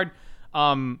that regard.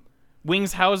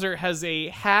 Wings Hauser has a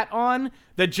hat on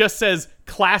that just says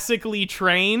classically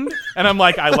trained. And I'm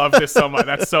like, I love this so much.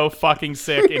 That's so fucking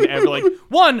sick. And like,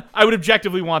 one, I would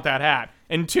objectively want that hat.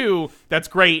 And two, that's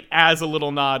great as a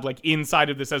little nod, like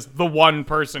inside of this as the one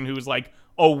person who's like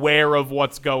aware of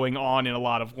what's going on in a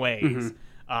lot of ways.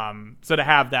 So to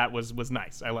have that was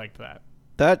nice. I liked that.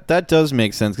 That does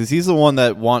make sense because he's the one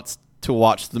that wants to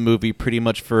watch the movie pretty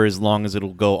much for as long as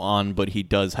it'll go on, but he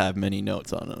does have many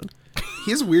notes on it.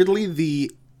 He's weirdly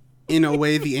in a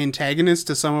way, the antagonist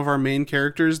to some of our main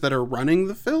characters that are running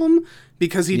the film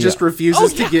because he just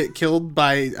refuses to get killed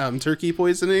by turkey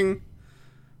poisoning.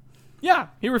 Yeah,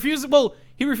 he refuses. Well,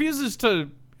 he refuses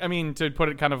to. I mean, to put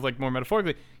it kind of like more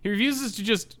metaphorically, he refuses to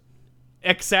just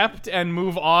accept and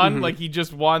move on. Like he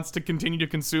just wants to continue to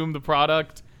consume the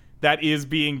product that is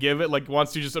being given. Like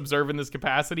wants to just observe in this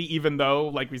capacity, even though,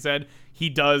 like we said, he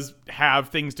does have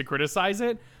things to criticize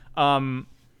it.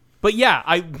 But yeah,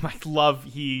 I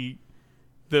love the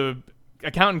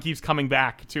accountant keeps coming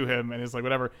back to him and is like,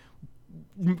 whatever,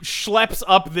 schleps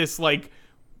up this like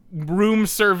room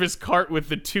service cart with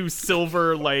the 2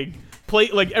 silver like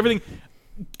plate, like everything,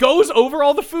 goes over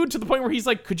all the food to the point where he's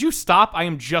like, could you stop? I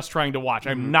am just trying to watch.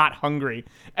 I'm not hungry.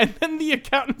 And then the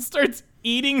accountant starts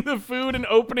eating the food and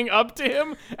opening up to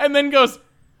him and then goes,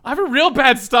 I have a real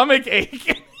bad stomach ache.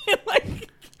 And like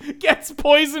gets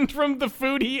poisoned from the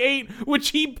food he ate, which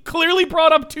he clearly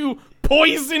brought up to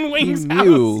poison Wings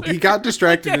Hauser. He got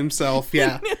distracted himself.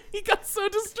 Yeah. He got so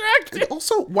distracted. And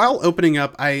also, while opening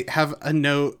up, I have a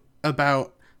note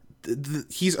about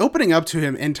he's opening up to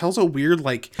him and tells a weird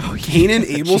like Cain and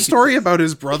Abel story about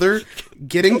his brother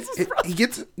getting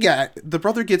the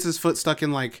brother gets his foot stuck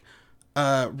in like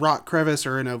a rock crevice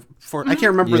or in a fort. I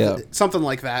can't remember something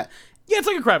like that. Yeah, it's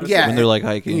like a crevice. Yeah, when they're like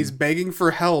hiking, and he's begging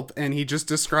for help, and he just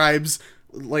describes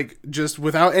like just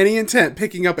without any intent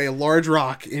picking up a large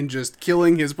rock and just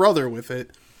killing his brother with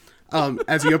it.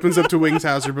 As he opens up to Wings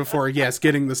Hauser before,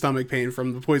 getting the stomach pain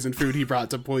from the poisoned food he brought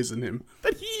to poison him.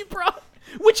 That he brought,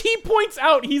 which he points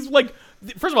out, he's like,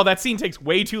 first of all, that scene takes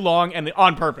way too long and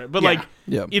on purpose, but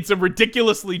it's a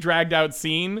ridiculously dragged out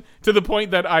scene to the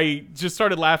point that I just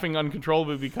started laughing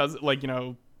uncontrollably because, like, you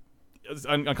know,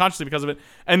 unconsciously because of it.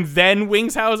 And then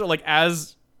Wings Hauser, like,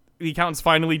 as the accountant's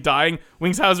finally dying,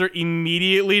 Wings Hauser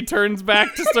immediately turns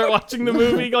back to start watching the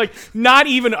movie. Like, not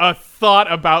even a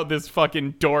thought about this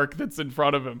fucking dork that's in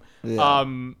front of him.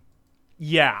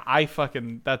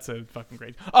 That's a fucking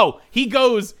great. Oh, he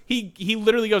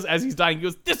literally goes as he's dying. He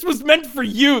goes, "This was meant for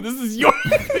you. This is your.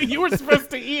 You were supposed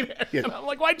to eat it." Yeah. And I'm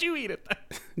like, "Why'd you eat it?"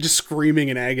 Just screaming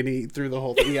in agony through the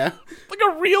whole thing. Yeah, like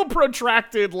a real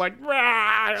protracted, like, you're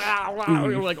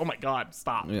like, "Oh my god,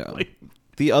 stop!" Yeah. Like,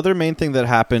 the other main thing that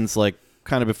happens, like,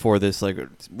 kind of before this, like,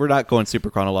 we're not going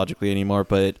super chronologically anymore,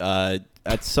 but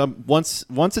once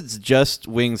it's just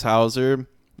Wings Hauser,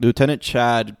 Lieutenant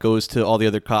Chad goes to all the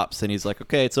other cops and he's like,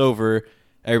 okay, it's over.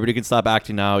 Everybody can stop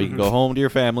acting now. You can go home to your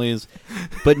families.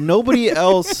 But nobody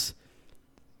else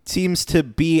seems to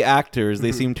be actors.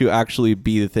 They seem to actually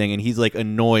be the thing. And he's like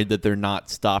annoyed that they're not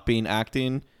stopping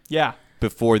acting. Yeah.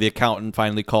 Before the accountant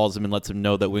finally calls him and lets him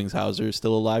know that Wings Hauser is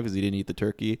still alive because he didn't eat the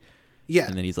turkey. Yeah.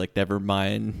 And then he's like, never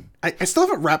mind. I still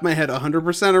haven't wrapped my head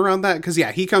 100% around that. Because,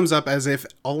 he comes up as if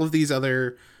all of these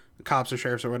other cops or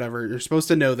sheriffs or whatever are supposed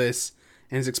to know this.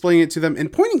 And is explaining it to them and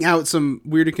pointing out some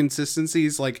weird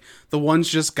inconsistencies, like the one's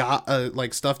just got a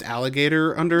like stuffed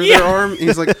alligator under their arm. And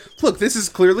he's like, "Look, this is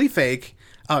clearly fake.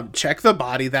 Check the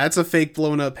body. That's a fake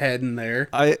blown up head in there."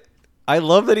 I I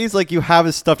love that he's like, you have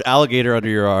a stuffed alligator under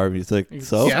your arm. He's like,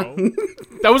 so? Yeah.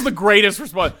 That was the greatest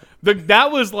response.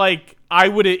 That was like, I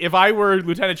would, if I were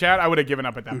Lieutenant Chad, I would have given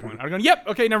up at that point. I would have gone, yep,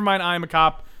 okay, never mind. I'm a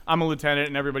cop. I'm a lieutenant,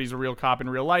 and everybody's a real cop in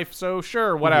real life. So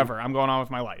sure, whatever. I'm going on with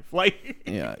my life. Like,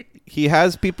 Yeah. He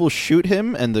has people shoot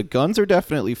him, and the guns are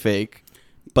definitely fake.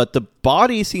 But the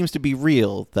body seems to be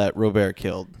real that Robert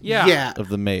killed. yeah. Of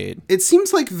the maid. It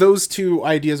seems like those two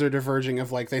ideas are diverging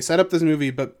of like they set up this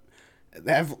movie but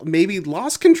have maybe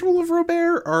lost control of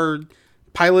Robert, or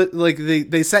pilot like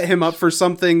they set him up for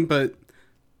something, but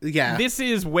yeah. This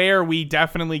is where we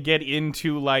definitely get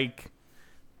into like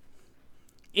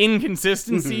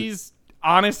inconsistencies,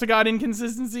 honest to God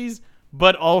inconsistencies,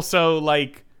 but also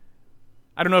like,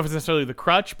 I don't know if it's necessarily the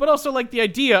crutch, but also like the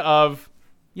idea of,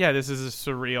 yeah, this is a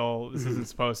surreal, this isn't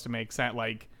supposed to make sense.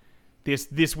 Like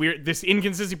this weird, this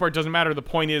inconsistency part doesn't matter. The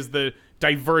point is the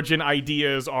divergent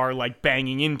ideas are like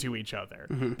banging into each other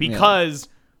because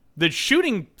the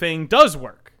shooting thing does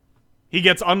work. He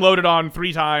gets unloaded on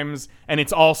 3 times and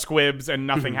it's all squibs and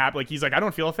nothing happened. Like he's like, I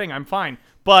don't feel a thing. I'm fine.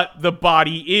 But the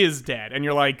body is dead. And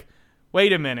you're like,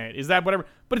 wait a minute. Is that whatever?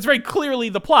 But it's very clearly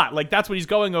the plot. Like that's what he's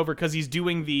going over because he's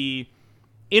doing the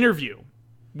interview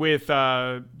with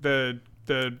the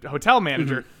hotel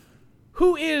manager,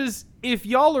 who is, if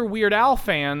y'all are Weird Al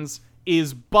fans,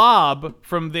 is Bob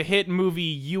from the hit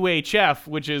movie UHF,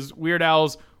 which is Weird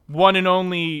Al's one and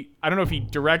only, I don't know if he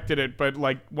directed it, but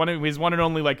like his one and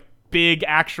only like big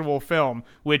actual film,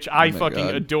 which I fucking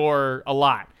adore a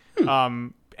lot.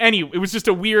 Anyway, it was just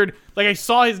a weird, like I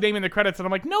saw his name in the credits and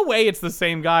I'm like, no way it's the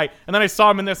same guy. And then I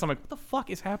saw him in this. I'm like, what the fuck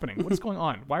is happening? What's going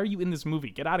on? Why are you in this movie?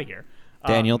 Get out of here.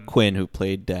 Daniel Quinn, who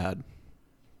played Dad.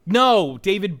 No,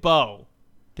 David Bowe.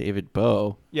 David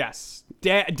Bowe. Yes.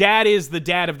 Dad is the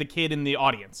dad of the kid in the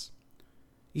audience.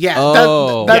 Yeah,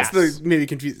 Oh. that's Yes. the maybe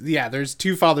confused. Yeah, there's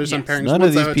 2 fathers and parents. None of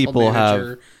One's these a hotel people manager,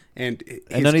 have- and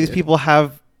And none of these people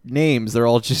have names. They're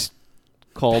all just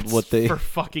called what they... For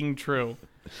fucking true.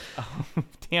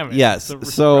 Damn it. Yes, It's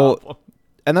a so- problem.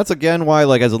 And that's again why,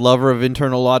 like, as a lover of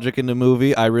internal logic in the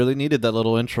movie, I really needed that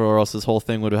little intro, or else this whole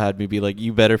thing would have had me be like,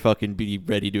 you better fucking be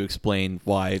ready to explain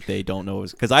why they don't know.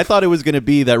 Because I thought it was going to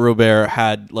be that Robert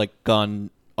had, like,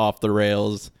 gone off the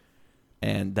rails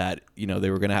and that, you know, they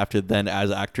were going to have to then,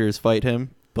 as actors, fight him.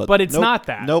 But it's nope, not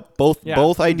that. Nope. Both Yeah.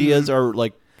 both ideas are,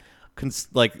 like,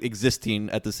 existing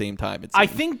at the same time. I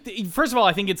think, first of all,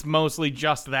 I think it's mostly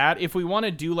just that. If we want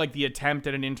to do, like, the attempt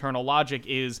at an internal logic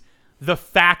is the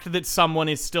fact that someone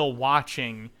is still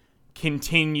watching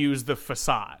continues the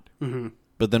facade.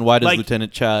 But then why does like-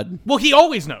 Lieutenant Chad... Well, he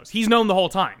always knows. He's known the whole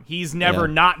time. He's never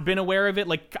Yeah. not been aware of it.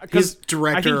 Like, his because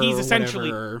director. I think he's or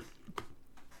essentially whatever.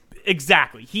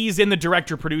 exactly. He's in the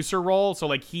director-producer role, so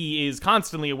like he is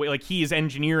constantly aware. Like he is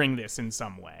engineering this in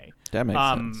some way. That makes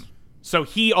sense. So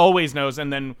he always knows,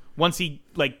 and then once he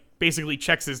like basically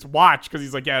checks his watch because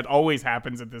he's like, yeah, it always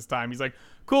happens at this time. He's like,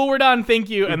 cool, we're done, thank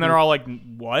you, and then they're all like,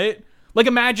 what? Like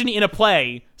imagine in a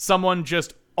play, someone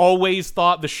just always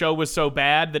thought the show was so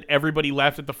bad that everybody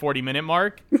left at the 40-minute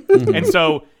mark, and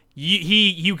so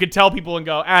you could tell people and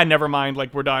go, never mind,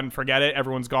 like we're done, forget it,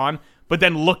 everyone's gone. But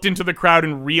then looked into the crowd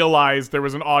and realized there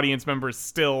was an audience member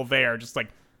still there, just like,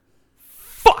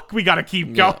 fuck, we gotta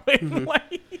keep going.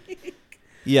 Like,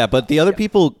 Yeah, but the other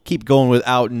people keep going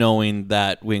without knowing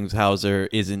that Wings Hauser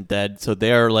isn't dead, so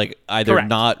they're like either Correct.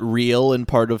 not real and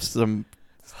part of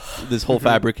this whole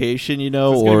fabrication, you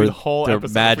know, It's gonna or be the whole they're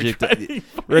episode magic. we try to-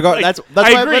 Regard, like, that's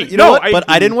I why. agree. You know No, what? I- But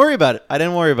I didn't worry about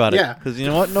it. Yeah. because you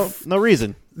know what? No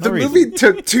reason. No The reason. movie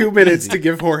took 2 minutes to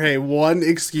give Jorge one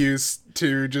excuse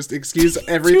to just excuse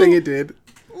everything it did.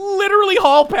 literally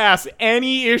hall pass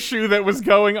any issue that was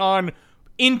going on,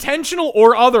 intentional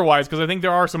or otherwise, because I think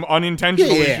there are some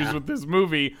unintentional Yeah. issues with this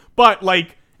movie, but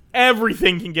like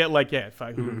everything can get like,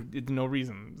 fuck, no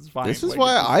reason, it's fine. This is Like,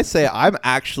 why I say I'm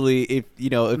actually, if they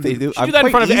do, you I'm do that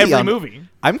in quite front of easy every on, movie.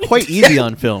 I'm quite easy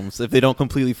on films if they don't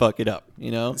completely fuck it up,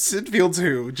 you know. Sid Field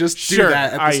 2, just do Sure,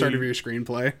 that at the start of your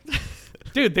screenplay.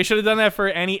 Dude, they should have done that for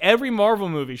every Marvel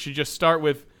movie. Should just start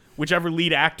with whichever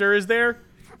lead actor is there.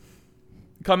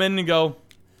 Come in and go,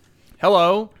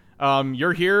 hello,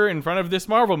 you're here in front of this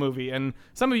Marvel movie. And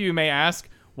some of you may ask,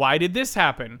 why did this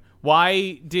happen?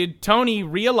 Why did Tony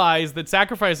realize that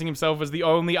sacrificing himself was the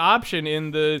only option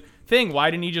in the thing?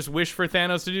 Why didn't he just wish for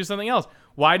Thanos to do something else?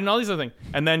 Why didn't all these other things?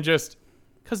 And then just,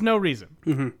 because no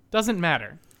reason. Doesn't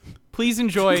matter. Please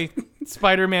enjoy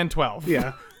Spider-Man 12.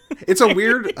 Yeah. It's a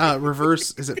weird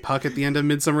reverse, is it Puck at the end of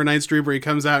Midsummer Night's Dream, where he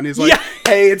comes out and he's like, Yeah.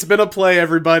 hey, it's been a play,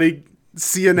 everybody.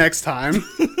 See you next time.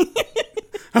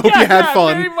 Hope you had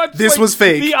very fun. much This like was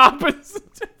fake. The opposite.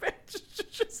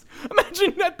 Just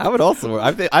imagine that I would also.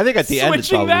 I think at the end it's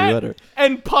Switching probably that, better.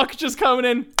 and Puck just coming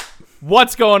in.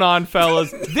 What's going on,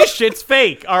 fellas? This shit's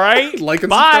fake. All right, Like and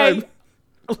bye. subscribe.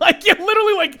 Like, you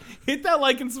literally hit that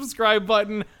like and subscribe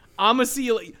button. I'ma see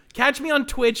you. Catch me on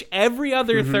Twitch every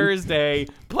other Thursday.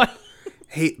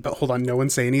 Hey, but hold on. No one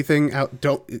say anything.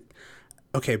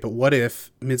 Okay, but what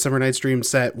if Midsummer Night's Dream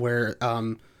set where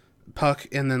Puck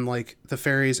and then like the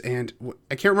fairies and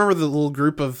I can't remember the little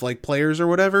group of like players or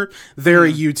whatever. They're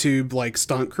a YouTube like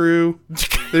stunt crew.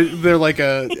 They're like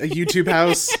a YouTube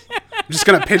house. I'm just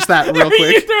gonna pitch that real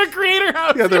quick. They're a creator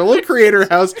house. Yeah, they're a little creator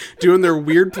house doing their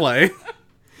weird play.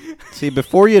 See,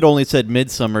 before you had only said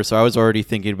Midsummer, so I was already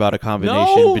thinking about a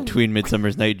combination No. between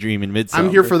Midsummer's Night Dream and Midsummer. I'm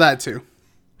here for that too.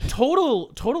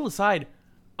 Total aside.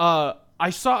 I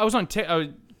was on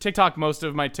TikTok. Most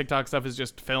of my TikTok stuff is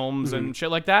just films and shit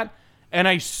like that. And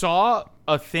I saw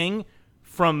a thing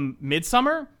from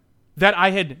Midsummer that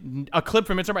I had a clip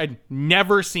from Midsummer I'd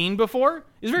never seen before.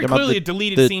 It's very clearly a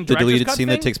deleted scene. The deleted cut scene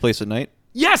thing. that takes place at night.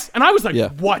 Yes, and I was like, Yeah.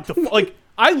 what the like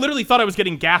I literally thought I was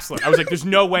getting gaslit. I was like, there's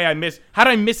no way how did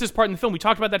I miss this part in the film? We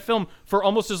talked about that film for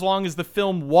almost as long as the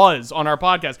film was on our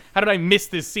podcast. How did I miss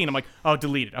this scene? I'm like, oh,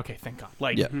 deleted. Okay, thank God.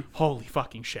 Like, holy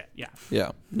fucking shit. Yeah.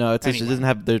 Yeah. No, it doesn't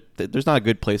have there's not a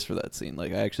good place for that scene.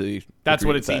 Like I actually That's agree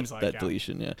what it with that, seems like, that yeah.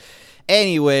 deletion, yeah.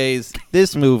 Anyways,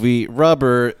 this movie,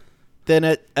 Rubber, then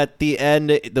at the end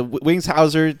the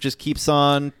Wingshauser just keeps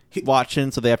on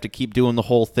watching, so they have to keep doing the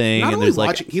whole thing. Not And only there's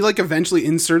watching, he like eventually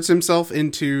inserts himself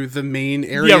into the main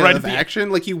area Yeah, right of at the- action.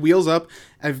 Like he wheels up.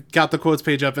 I've got the quotes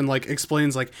page up and like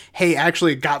explains like, "Hey,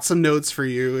 actually, got some notes for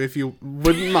you if you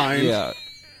wouldn't mind." Yeah,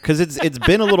 because it's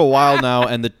been a little while now,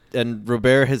 and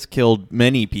Robert has killed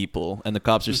many people, and the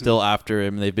cops are still after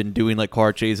him. They've been doing like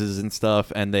car chases and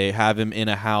stuff, and they have him in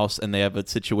a house, and they have a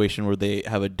situation where they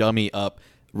have a dummy up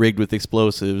rigged with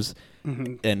explosives,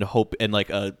 and hope and like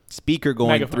a speaker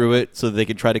going Megaphone. through it, so they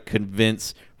can try to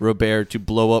convince Robert to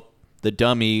blow up the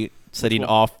dummy, setting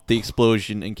off the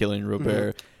explosion and killing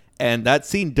Robert. And that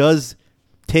scene does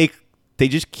take. They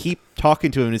just keep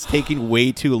talking to him, and it's taking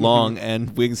way too long. And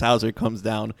Wingshauser comes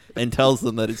down and tells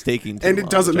them that it's taking too long. And it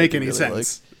doesn't which I make do any really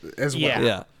sense as well. Yeah. Like.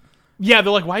 Yeah. Yeah,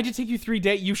 they're like, why'd it take you 3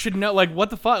 days? You should know. Like, what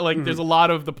the fuck? Like, there's a lot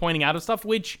of the pointing out of stuff,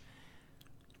 which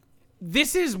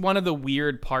this is one of the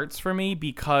weird parts for me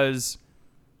because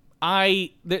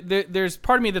there's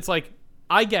part of me that's like,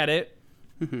 I get it.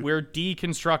 We're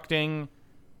deconstructing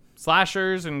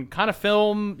slashers and kind of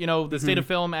film, the state of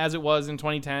film as it was in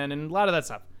 2010 and a lot of that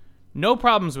stuff. No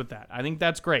problems with that. I think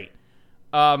that's great.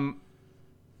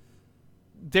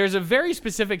 There's a very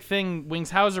specific thing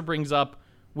Wingshauser brings up,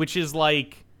 which is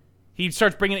like, he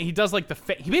starts bringing it, he does like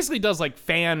he basically does like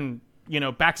fan,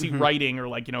 backseat writing or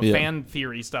like, fan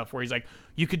theory stuff where he's like,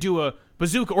 you could do a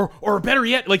bazooka or better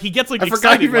yet, like he gets like I excited.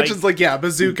 forgot he mentions like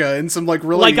bazooka and some like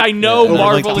really Like I know Yeah.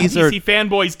 Marvel Like, and these are- DC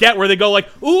fanboys get where they go like,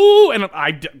 ooh, and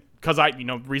because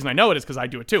the reason I know it is because I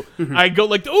do it too. I go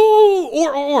like, ooh,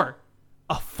 or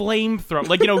a flamethrower,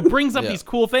 like, brings up Yeah. these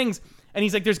cool things. And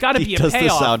he's like, there's got to be He a does the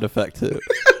payoff. sound effect too.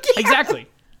 Exactly.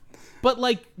 But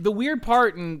like the weird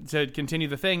part, and to continue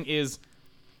the thing, is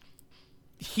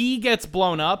he gets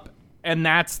blown up and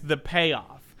that's the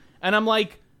payoff. And I'm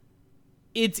like,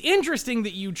 it's interesting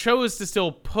that you chose to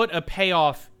still put a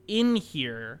payoff in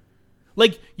here.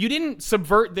 Like, you didn't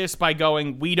subvert this by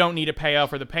going, we don't need a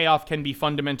payoff, or the payoff can be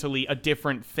fundamentally a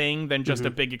different thing than just a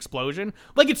big explosion.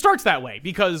 Like, it starts that way,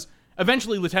 because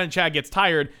eventually Lieutenant Chad gets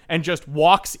tired and just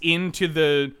walks into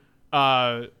the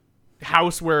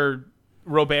house where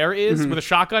Robert is with a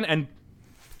shotgun and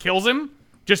kills him.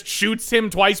 Just shoots him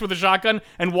twice with a shotgun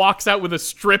and walks out with a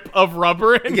strip of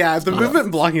rubber. And Yeah, the movement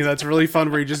and blocking that's really fun.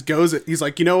 Where he just goes, he's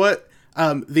like, you know what?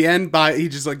 The end he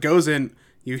just like goes in.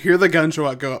 You hear the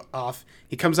gunshot go off.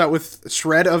 He comes out with a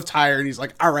shred of tire, and he's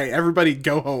like, "All right, everybody,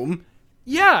 go home."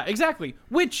 Yeah, exactly.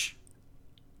 Which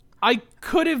I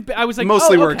could have. I was like,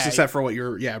 Mostly oh, works okay. except for what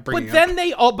you're bringing But up.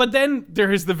 then But then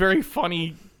there is the very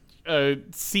funny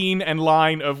scene and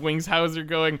line of Wingshauser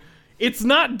going, It's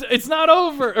not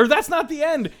over, or that's not the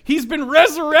end. He's been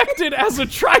resurrected as a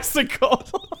tricycle,"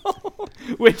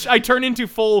 which I turn into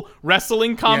full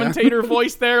wrestling commentator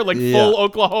voice there, like Yeah. full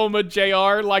Oklahoma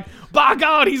JR, like, by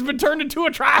God, he's been turned into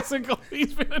a tricycle.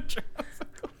 He's been a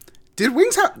tricycle. Did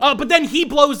Wingshauser? But then he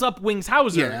blows up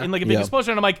Wingshauser Yeah. in like a big Yeah.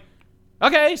 explosion, and I'm like,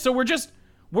 okay, so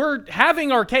we're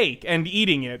having our cake and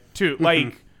eating it too.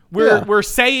 Like we're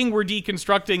saying we're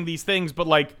deconstructing these things, but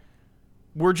like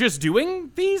we're just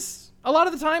doing these a lot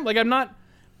of the time. Like I'm not.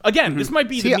 Again, this might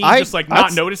be me just like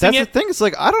not noticing that's it. the thing. It's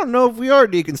like I don't know if we are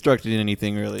deconstructing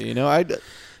anything really. I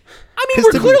I mean,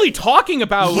 'Cause we're clearly talking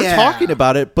about. Yeah. talking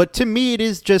about it, but to me, it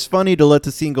is just funny to let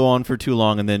the scene go on for too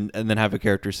long and then have a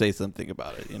character say something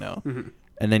about it,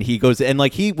 And then he goes and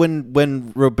like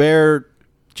when Robert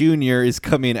Jr. is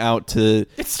coming out to,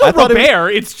 It's still I thought Robert.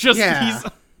 It's just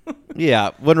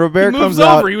Yeah. when Robert he comes moves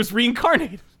out, over. He was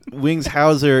reincarnated. Wings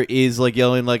Hauser is like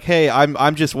yelling like, "Hey,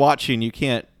 I'm just watching. You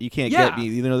can't Yeah. get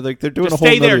me." Like they're doing Just a whole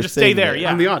stay there, nother just stay thing there,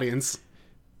 yeah. I'm the audience.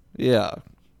 Yeah.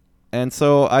 And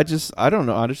so I don't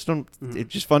know. I just don't. It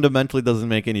just fundamentally doesn't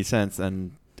make any sense,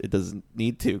 and it doesn't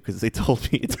need to because they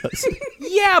told me it does.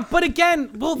 Yeah, but again,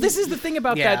 well, this is the thing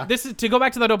about Yeah. that. This is to go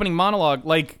back to that opening monologue.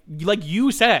 Like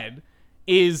you said,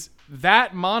 is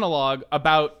that monologue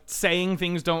about saying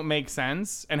things don't make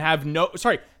sense and have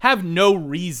no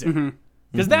reason.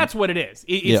 Because that's what it is.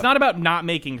 It's Yeah. not about not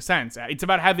making sense. It's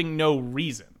about having no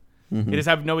reason. It is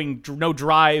have no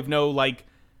drive, no like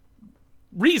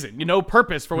reason, no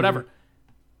purpose for whatever.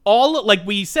 All, like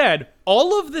we said,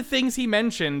 all of the things he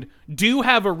mentioned do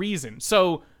have a reason.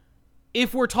 So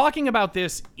if we're talking about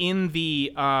this in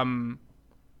the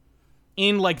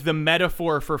in like the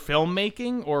metaphor for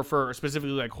filmmaking or for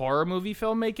specifically like horror movie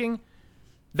filmmaking,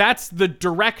 that's the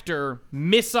director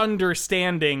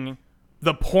misunderstanding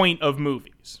the point of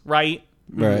movies, right?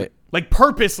 Right. Like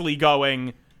purposely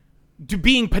going to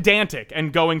being pedantic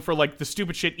and going for like the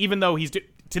stupid shit, even though he's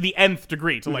to the nth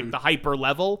degree, to like the hyper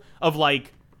level of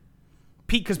like,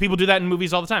 because people do that in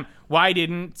movies all the time. Why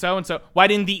didn't why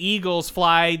didn't the Eagles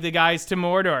fly the guys to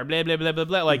Mordor? Blah, blah, blah, blah,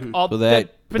 blah. Like all Well,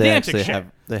 that they pedantic actually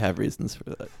shit. have reasons for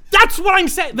that. That's what I'm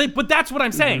saying. But that's what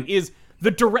I'm saying is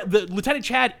the Lieutenant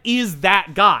Chad is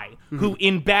that guy who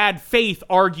in bad faith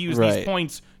argues these Right.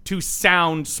 points to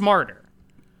sound smarter.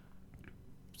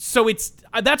 So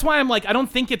that's why I'm like, I don't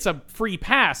think it's a free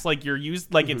pass like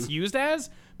it's used as,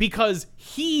 because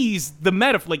he's the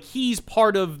metaphor, like he's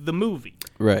part of the movie.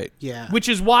 Right. Yeah. Which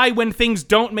is why when things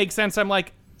don't make sense, I'm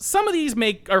like, some of these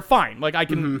are fine. Like I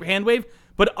can hand wave,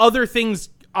 but other things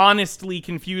honestly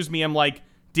confuse me. I'm like,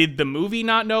 did the movie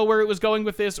not know where it was going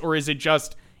with this, or is it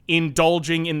just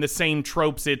indulging in the same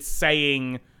tropes it's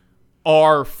saying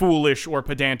are foolish or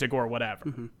pedantic or whatever?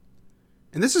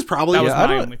 And this is probably That was I my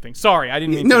don't- only thing. Sorry, I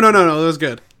didn't mean no, to. no, that was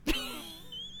good.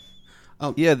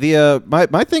 Yeah. The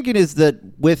my thinking is that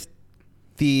with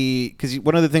because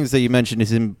one of the things that you mentioned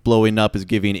is him blowing up is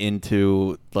giving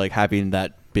into like having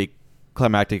that big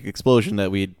climactic explosion that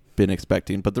we'd been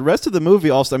expecting, but the rest of the movie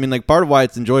also, I mean, like part of why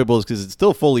it's enjoyable is because it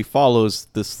still fully follows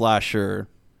the slasher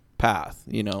path.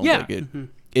 Yeah. Like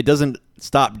it doesn't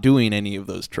stop doing any of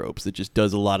those tropes. It just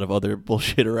does a lot of other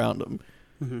bullshit around them.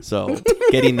 So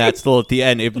getting that still at the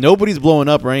end, if nobody's blowing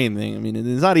up or anything, I mean,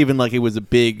 it's not even like it was a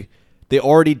big. They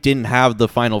already didn't have the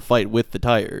final fight with the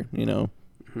tire,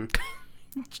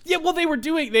 Yeah, well, they were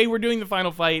doing the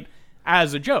final fight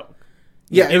as a joke.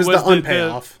 Yeah, it was the the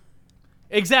unpayoff.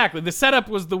 Exactly. The setup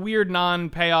was the weird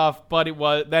non-payoff, but it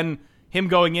was then him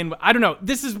going in. I don't know.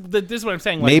 This is what I'm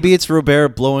saying. Like, Maybe it's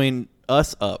Robert blowing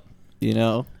us up, Maybe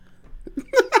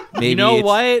you know it's-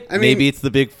 what? I mean, maybe it's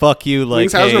the big fuck you. Like,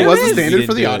 Wings Hauser hey, was the you standard didn't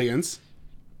for the do it. audience.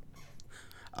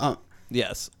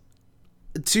 Yes.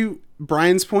 To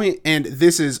Brian's point, and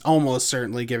this is almost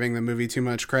certainly giving the movie too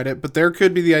much credit, but there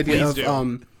could be the idea Please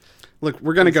of do. look,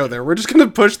 we're gonna go there. We're just gonna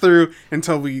push through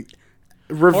until we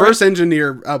reverse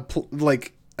engineer a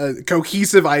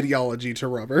cohesive ideology to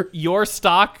Rubber. Your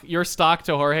stock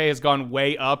to Jorge has gone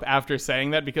way up after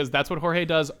saying that, because that's what Jorge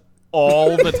does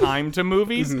all the time to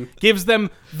movies. Gives them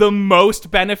the most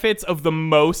benefits of the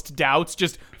most doubts,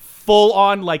 just full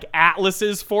on like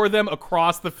atlases for them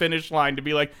across the finish line to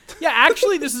be like, yeah,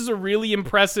 actually this is a really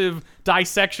impressive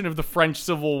dissection of the French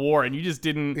Civil War, and you just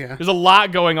didn't. Yeah. There's a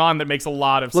lot going on that makes a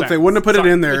lot of sense. Look, they wouldn't have put it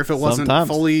in there if it wasn't Sometimes.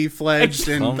 fully fledged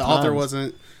and the author Sometimes.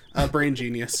 wasn't a brain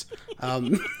genius.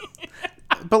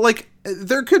 But like,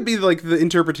 there could be like the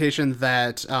interpretation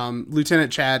that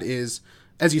Lieutenant Chad is,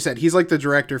 as you said, he's like the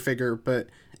director figure,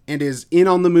 and is in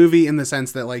on the movie in the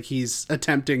sense that like he's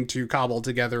attempting to cobble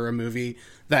together a movie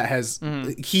that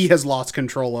he has lost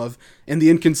control of, and the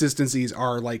inconsistencies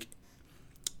are like,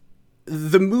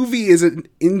 the movie is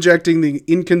injecting the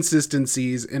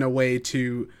inconsistencies in a way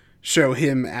to show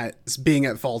him as being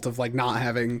at fault of like not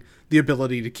having the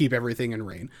ability to keep everything in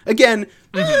rein. Again,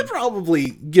 probably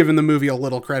giving the movie a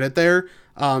little credit there.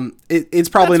 It's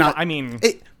probably That's not. I mean,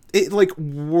 it like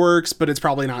works, but it's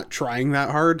probably not trying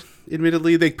that hard.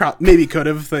 Admittedly, they maybe could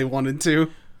have if they wanted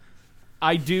to.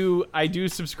 I do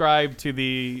subscribe to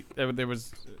the. I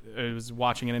was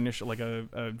watching an initial like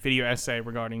a video essay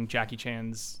regarding Jackie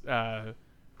Chan's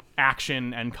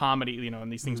action and comedy,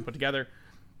 and these things put together.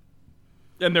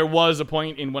 And there was a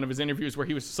point in one of his interviews where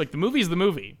he was just like, the movie's the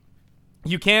movie.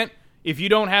 You can't if you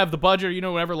don't have the budget or, you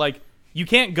know, whatever, like, you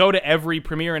can't go to every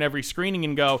premiere and every screening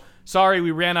and go, sorry,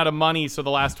 we ran out of money, so the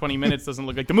last 20 minutes doesn't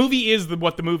look like the movie is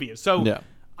what the movie is. So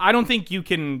I don't think you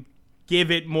can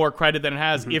give it more credit than it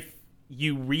has if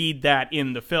you read that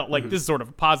in the film. Like, this is sort of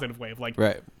a positive way of, like,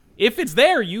 if it's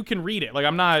there, you can read it. Like,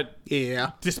 I'm not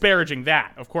disparaging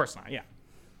that. Of course not,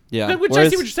 Yeah. Which I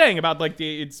see what you're saying about, like,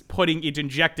 it's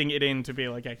injecting it in to be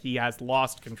like, he has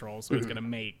lost control, so it's going to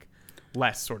make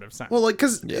less sort of sense. Well, like,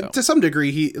 because to some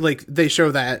degree, they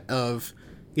show that of,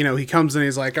 you know, he comes and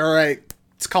he's like, all right,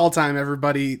 it's call time,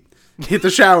 everybody hit the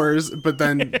showers, but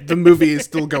then the movie is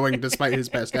still going despite his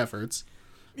best efforts.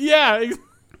 Yeah.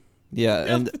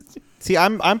 Yeah, and see,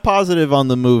 I'm positive on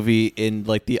the movie in,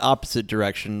 like, the opposite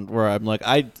direction, where I'm like,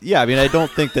 I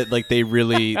don't think that, like, they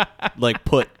really like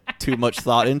put too much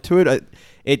thought into it.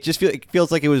 It just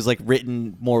feels like it was, like,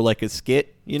 written more like a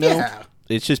skit, you know? Yeah.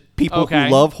 It's just people who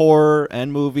love horror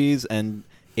and movies, and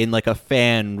in, like, a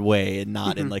fan way and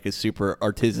not in, like, a super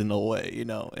artisanal way, you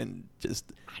know, and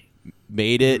just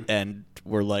made it, and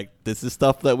we're like, this is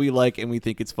stuff that we like and we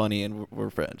think it's funny, and we're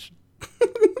French.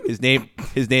 His name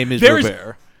is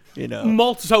Robert. You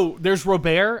know. So there's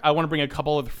Robert. I want to bring a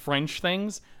couple of French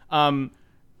things.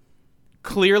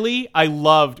 Clearly, I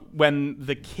loved when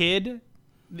the kid.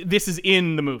 This is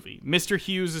in the movie. Mr.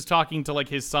 Hughes is talking to, like,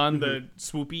 his son, the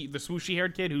swooshy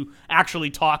haired kid who actually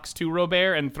talks to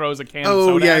Robert and throws a can of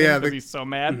soda at him because he's so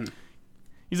mad.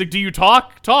 He's like, "Do you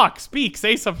talk? Talk, speak,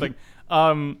 say something."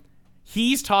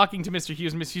 He's talking to Mr.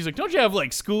 Hughes, and Mr. Hughes is like, "Don't you have,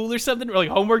 like, school or something, or, like,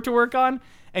 homework to work on?"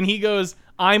 And he goes,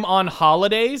 "I'm on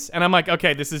holidays." And I'm like,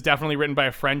 okay, this is definitely written by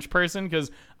a French person,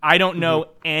 because I don't know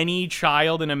any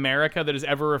child in America that has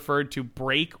ever referred to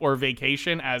break or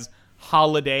vacation as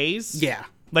holidays. Yeah.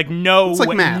 Like, no like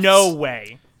way. maths. No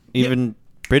way. Even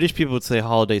British people would say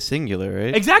holiday singular,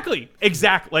 right? Exactly.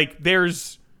 Like,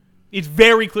 it's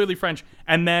very clearly French.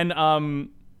 And then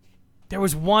there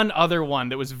was one other one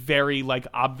that was very, like,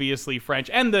 obviously French.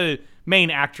 And the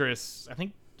main actress,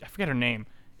 I forget her name,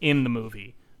 in the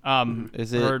movie.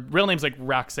 Is it? Her real name's like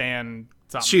Roxanne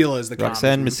something. Sheila is the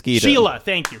Roxanne Mosquito. Sheila,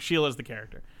 thank you. Sheila is the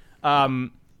character.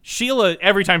 Sheila,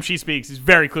 every time she speaks, is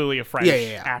very clearly a French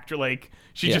actor. Like,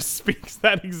 she just speaks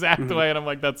that exact way, and I'm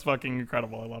like, that's fucking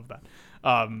incredible. I love that.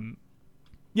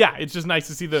 It's just nice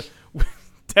to see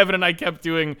Devin and I kept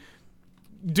doing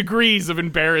degrees of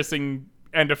embarrassing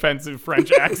and offensive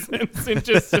French accents, and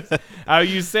just how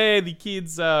you say the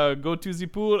kids go to the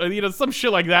pool, you know, some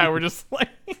shit like that. We're just like,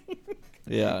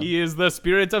 he is the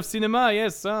spirit of cinema.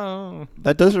 Yes.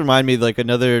 That does remind me, like,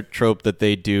 another trope that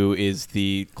they do is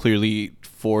the clearly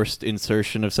forced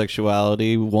insertion of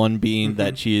sexuality. One being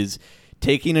that she is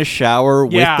taking a shower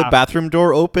with the bathroom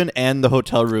door open and the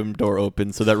hotel room door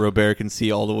open, so that Robert can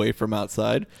see all the way from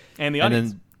outside. And the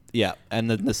audience. And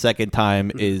then the second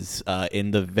time is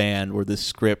in the van, where the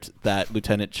script that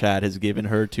Lieutenant Chad has given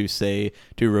her to say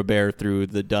to Robert through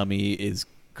the dummy is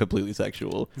completely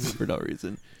sexual for no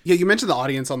reason. Yeah, you mentioned the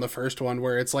audience on the first one,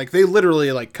 where it's like they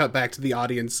literally, like, cut back to the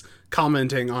audience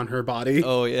commenting on her body.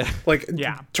 Oh, yeah. Like,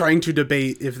 trying to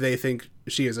debate if they think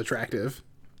she is attractive.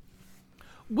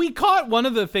 We caught one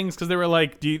of the things because they were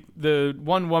like, the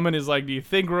one woman is like, "Do you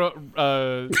think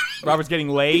Robert's getting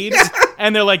laid?"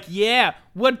 And they're like, "Yeah,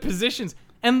 what positions?"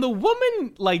 And the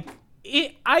woman, like,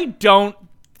 I don't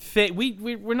think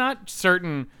we're not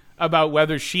certain about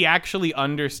whether she actually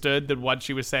understood that what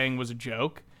she was saying was a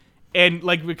joke, and,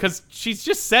 like, because she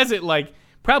just says it like,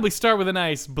 "Probably start with a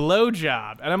nice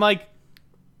blowjob," and I'm like,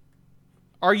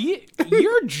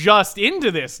 you're just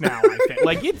into this now, I think.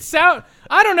 Like,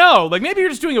 I don't know. Like, maybe you're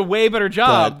just doing a way better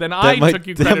job than I took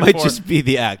you credit for. That might just be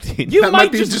the acting. You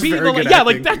might just be the, like,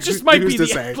 like, that just might be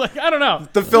the, like, I don't know.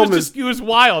 The film it was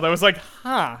wild. I was like,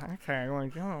 okay,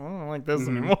 like, I don't like this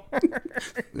anymore.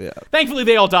 Thankfully,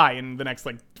 they all die in the next,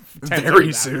 like, 10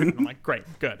 very soon. I'm like, great,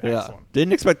 good, excellent.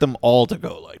 Didn't expect them all to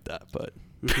go like that, but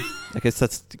I guess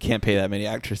you can't pay that many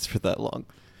actors for that long.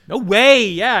 No way.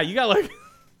 Yeah, you got, like,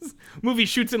 movie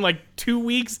shoots in, like, 2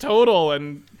 weeks total,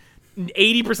 and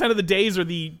 80% of the days are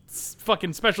the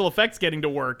fucking special effects getting to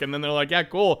work, and then they're like, yeah,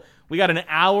 cool, we got an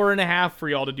hour and a half for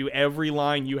y'all to do every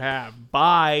line you have.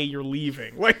 Bye, you're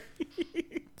leaving. Like,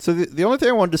 so the only thing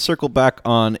I wanted to circle back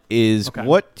on is,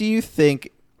 what do you think?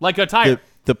 Like a tire.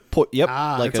 Like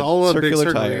it's a all circular a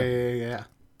big tire. Yeah.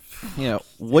 You know,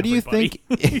 what do you think?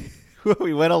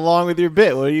 We went along with your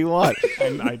bit. What do you want?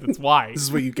 That's why. This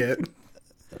is what you get.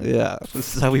 Yeah,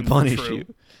 this is how we punish you.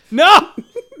 No!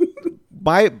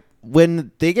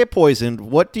 When they get poisoned,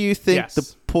 what do you think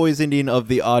the poisoning of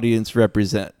the audience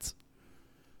represents?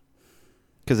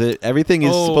 Because everything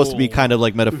is supposed to be kind of,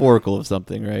 like, metaphorical of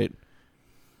something, right?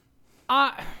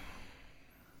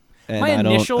 And My I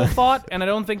don't- initial thought, and I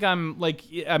don't think I'm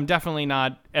definitely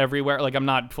not everywhere. Like I'm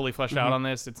not fully fleshed out on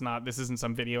this. This isn't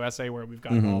some video essay where we've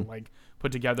got it all like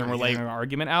put together and we're laying our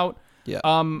argument out. Yeah.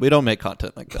 We don't make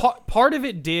content like that. Part of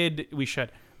it we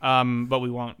should, but we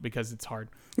won't because it's hard.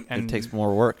 And It takes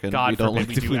more work, and God we don't forbid like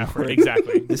we to do do effort. work.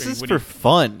 Exactly. This is What for do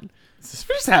fun.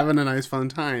 We're just having a nice fun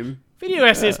time. video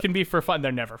essays can be for fun.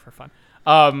 They're never for fun.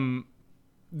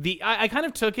 I kind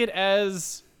of took it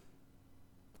as,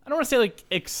 I don't want to say like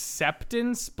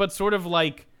acceptance, but sort of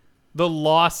like the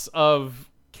loss of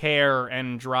care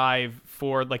and drive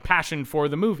for like passion for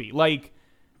the movie. Like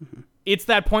it's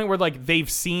that point where like they've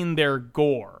seen their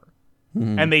gore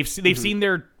and they've seen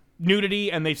their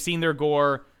nudity and they've seen their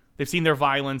gore, they've seen their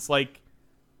violence. Like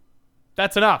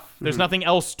that's enough. There's nothing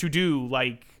else to do.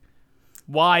 Like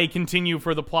why continue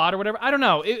for the plot or whatever? I don't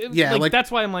know. Like that's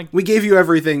why I'm like, We gave you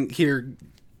everything here.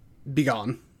 Be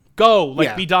gone. go, like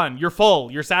Yeah. be done. You're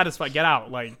full. You're satisfied. Get out,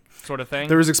 like sort of thing.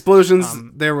 There was explosions.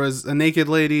 There was a naked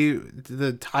lady.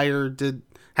 The tire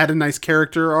had a nice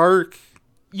character arc.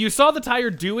 You saw the tire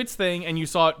do its thing, and you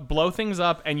saw it blow things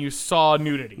up, and you saw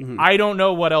nudity. I don't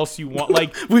know what else you want.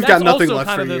 Like We've that's got nothing also left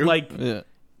kind for of the, you. like Yeah.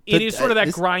 it is sort of that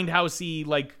This- grindhousey,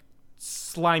 like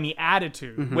slimy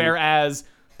attitude. Whereas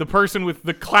the person with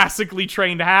the classically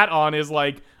trained hat on is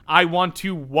like, I want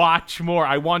to watch more.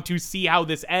 I want to see how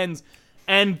this ends,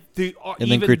 and and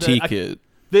then critique it.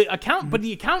 The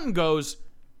accountant goes,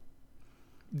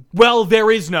 well,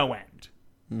 there is no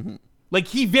end. Like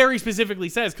he very specifically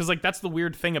says, because like that's the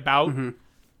weird thing about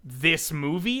this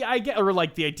movie, I get, or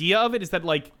like the idea of it is that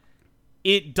like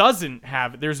it doesn't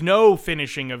have. There's no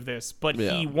finishing of this, but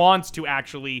he wants to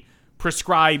actually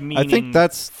prescribe meaning. I think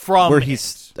that's from where it.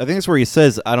 I think that's where he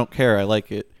says, "I don't care. I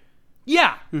like it."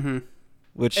 Yeah.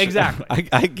 Which Exactly.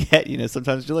 I get.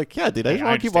 Sometimes you're like, "Yeah, dude, I just I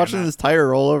want to keep understand watching that. this tire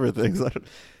roll over things."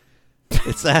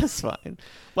 It's satisfying.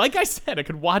 Like I said, I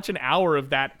could watch an hour of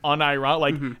that unironic,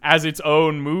 like as its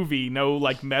own movie, no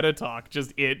like meta talk,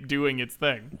 just it doing its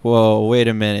thing. Whoa, wait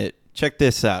a minute. Check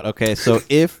this out. Okay, so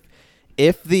if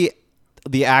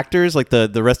the actors, like the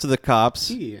rest of the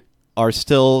cops, Yeah. are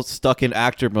still stuck in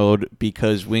actor mode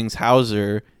because Wings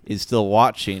Hauser is still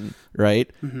watching,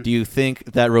 right? Do you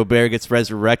think that Robert gets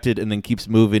resurrected and then keeps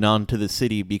moving on to the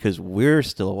city because we're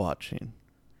still watching?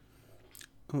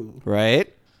 Ooh.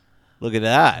 Right? Look at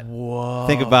that. Whoa.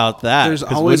 Think about that. There's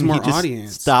 'Cause always wouldn't he more just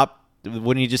audience.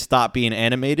 wouldn't he just stop being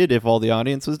animated if all the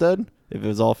audience was dead? If it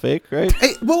was all fake, right?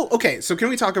 Hey, well, okay, so can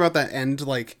we talk about that end,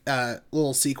 like,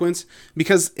 little sequence?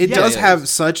 Because it Yeah, does yeah. have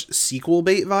such sequel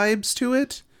bait vibes to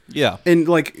it. Yeah. And,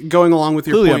 like, going along with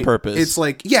your Clearly on point, purpose. it's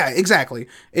like, yeah, exactly.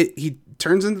 He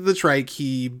turns into the trike,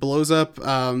 he blows up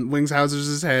Wings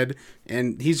Hauser's head,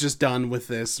 and he's just done with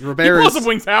this. He Robert blows is... up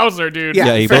Wings Hauser, dude. Yeah.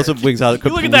 Yeah, he fair. blows up Wings Hauser You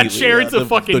look completely. at that chair; it's a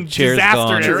fucking chair's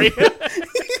disaster gone. area.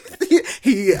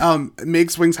 he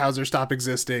makes Wings Hauser stop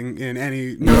existing in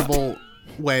any notable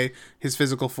way, his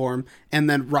physical form, and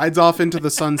then rides off into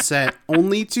the sunset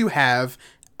only to have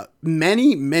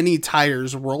many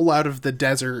tires roll out of the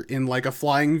desert in like a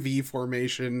flying V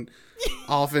formation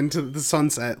off into the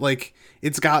sunset. Like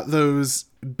it's got those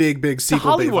big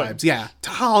sequel bait Hollywood. vibes. Yeah, to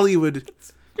Hollywood.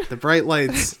 The bright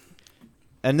lights.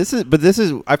 And this is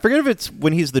I forget if it's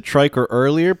when he's the trike or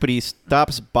earlier, but he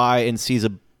stops by and sees a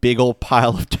big old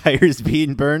pile of tires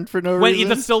being burned for no reason.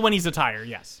 That's still when he's a tire.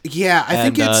 Yes. Yeah, I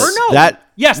think And, it's Or no. that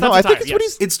Yes, no, that's I a think tire, it's what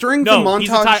yes. he's it's during No, the he's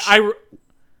a montage. tire.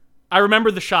 I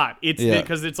remember the shot. It's Yeah.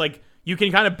 because it's like you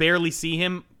can kind of barely see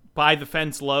him by the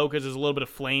fence low because there's a little bit of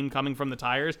flame coming from the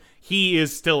tires. He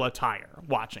is still a tire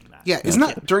watching that. Yeah, isn't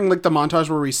that during like the montage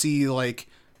where we see like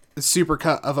a super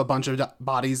cut of a bunch of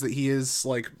bodies that he is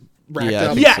like racked Yeah, I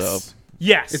up? think Yes. so.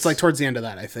 Yes. It's like towards the end of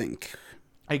that, I think.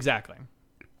 exactly.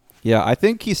 Yeah, I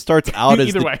think he starts out as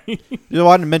Either way. You know, I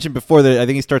wanted to mention before that I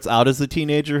think he starts out as the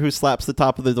teenager who slaps the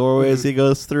top of the doorway as he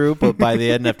goes through, but by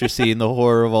the end, after seeing the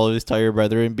horror of all of his tire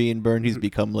brethren being burned, he's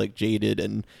become like jaded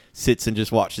and sits and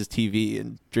just watches TV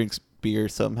and drinks beer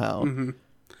somehow.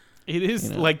 It is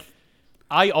You know. like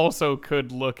I also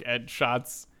could look at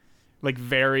shots, like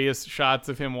various shots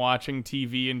of him watching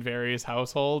TV in various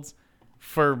households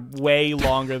for way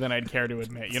longer than I'd care to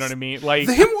admit. You know what I mean? Like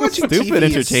Him watching Stupid TV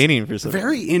is entertaining for some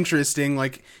very interesting.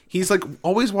 Like he's like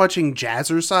always watching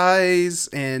Jazzercise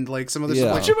and like some other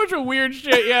Yeah. stuff. too Like, much of weird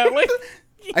shit. Yeah, like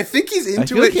I think he's I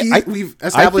into feel it. like We've I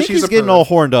established think he's a getting perv. all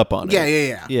horned up on it.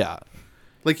 Yeah. Yeah.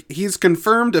 Like he's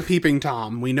confirmed a peeping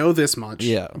Tom. We know this much.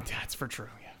 Yeah. that's for true.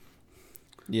 Yeah.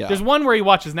 Yeah. There's one where he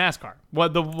watches NASCAR.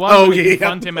 What the one Oh, where they yeah.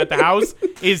 confront him at the house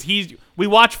is we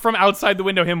watch from outside the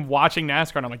window him watching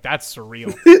NASCAR, and I'm like, that's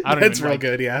surreal. I don't That's even real like,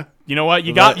 good, yeah. You know what?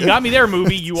 You got me there,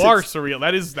 movie. You are surreal.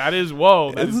 That is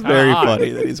whoa. That It's is very odd.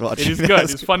 funny that he's watching. It is good.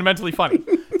 It's fundamentally funny.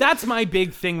 That's my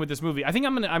big thing with this movie. I think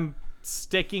I'm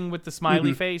sticking with the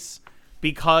smiley face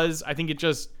because I think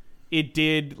it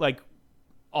did like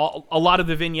a lot of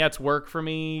the vignettes work for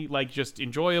me, like just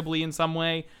enjoyably in some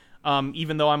way.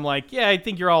 Even though I'm like, yeah, I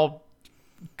think you're all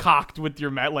cocked with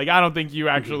your like I don't think you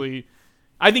actually.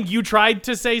 I think you tried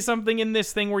to say something in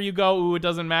this thing where you go, ooh, it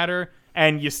doesn't matter,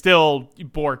 and you still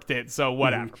borked it. So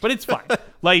whatever, but it's fine.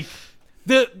 Like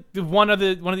the one of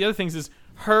the other things is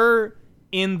her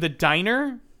in the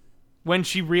diner when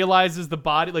she realizes the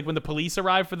body, like when the police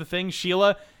arrive for the thing,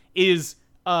 Sheila is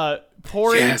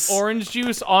pouring orange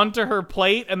juice onto her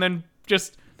plate and then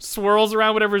just swirls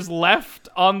around whatever's left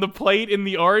on the plate in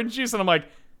the orange juice, and I'm like,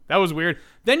 that was weird.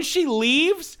 Then she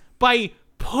leaves by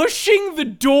pushing the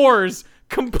doors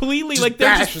completely, Just like they're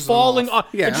just bashes them falling off.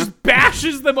 off. Yeah. It just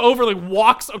bashes them over, like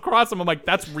walks across them. I'm like,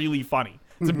 that's really funny.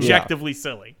 It's objectively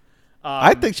silly.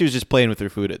 I think she was just playing with her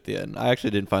food at the end. I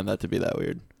actually didn't find that to be that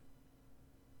weird.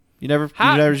 You never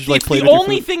just like it's played the with your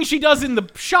only food? thing she does in the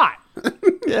shot.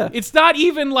 Yeah. It's not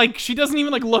even like she doesn't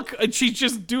even like look. She's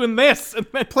just doing this. And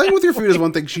then Playing with your food is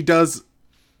one thing. She does,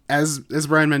 as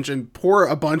Brian mentioned, pour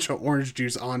a bunch of orange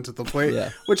juice onto the plate.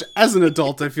 Yeah. Which, as an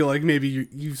adult, I feel like maybe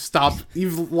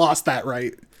you've lost that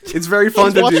right. It's very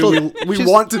fun to watched do. a- We she's-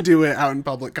 want to do it out in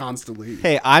public constantly.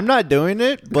 Hey, I'm not doing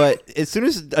it, but as soon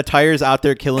as a tire's out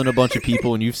there killing a bunch of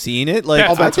people and you've seen it, like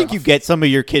That's I tough. think you get some of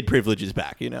your kid privileges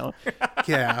back, you know?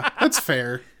 Yeah, that's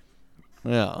fair.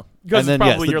 Yeah. Because And then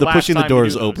it's probably yes, your the last pushing the time to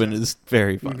doors do those, open yeah. is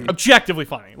very funny. objectively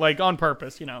funny, like on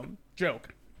purpose, joke.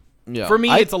 Yeah. For me,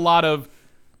 I- it's a lot of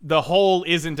the whole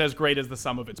isn't as great as the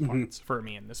sum of its parts for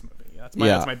me in this movie. That's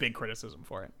my big criticism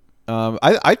for it.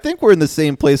 I think we're in the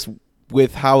same place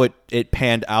with how it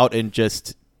panned out and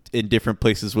just in different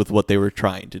places with what they were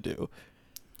trying to do,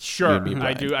 Sure, me,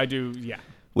 I Brian. do, yeah,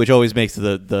 which always makes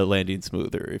the landing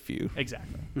smoother if you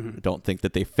exactly. don't think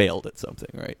that they failed at something,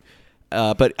 right?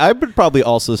 But I would probably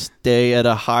also stay at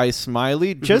a high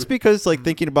smiley just because, like,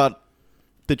 thinking about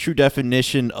the true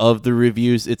definition of the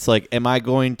reviews, it's like, am I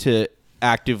going to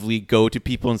actively go to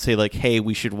people and say, like, hey,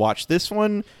 we should watch this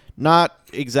one? Not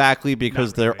exactly, because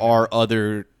Not there really, are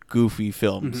other goofy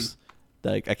films.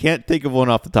 Like, I can't think of one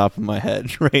off the top of my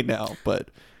head right now, but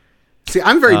See,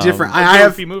 I'm very different. I A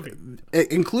have, goofy movie.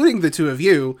 including the two of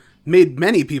you, made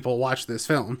many people watch this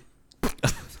film.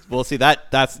 well, see,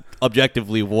 that's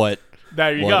objectively what.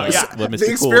 There you what, go. Yeah, what Mr. The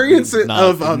Cool experience did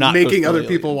of not making other Australian.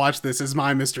 people watch this is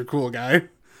my Mr. Cool Guy.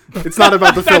 It's not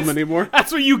about the film anymore.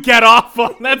 that's what you get off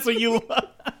on. That's what you love.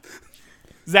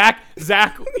 Zach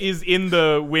is in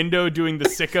the window doing the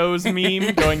sickos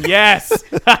meme, going, yes,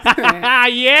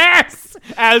 yes,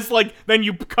 as like, then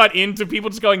you cut into people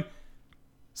just going,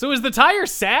 so is the tire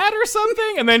sad or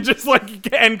something? And then just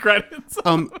like end credits.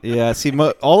 Yeah, see,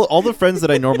 all the friends that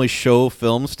I normally show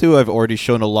films to, I've already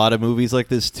shown a lot of movies like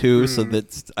this too. So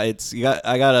that's I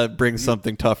gotta bring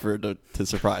something tougher to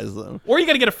surprise them. Or you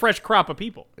got to get a fresh crop of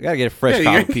people. I gotta get a fresh Yeah,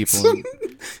 crowd you of get people. some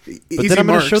But then I'm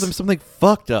gonna show them something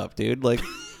fucked up, dude. Like,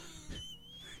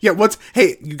 Yeah,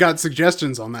 hey, you got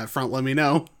suggestions on that front? Let me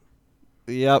know.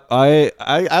 yep,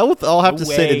 I'll have to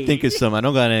sit way. and think of some. I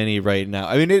don't got any right now.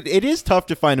 I mean, it is tough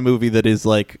to find a movie that is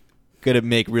like gonna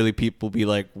make really people be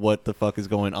like, what the fuck is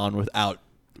going on, without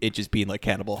it just being like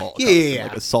Cannibal Holocaust, and, Yeah.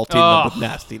 like assaulting them with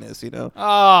nastiness, you know?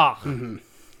 Oh,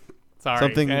 sorry.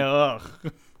 Something- Ugh.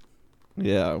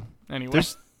 Yeah. Anyway,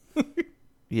 There's,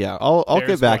 yeah, I'll There's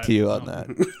get back what? to you on that.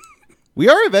 We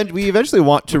eventually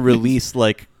want to release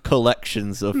like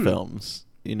collections of films,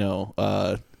 you know,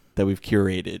 that we've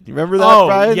curated. You remember that, Oh,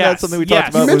 Brian? yes, That's something we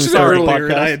yes. talked You about You when we mentioned it started the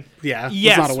earlier, and podcast. I was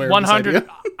yes, not aware of this 100.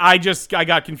 idea. I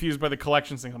got confused by the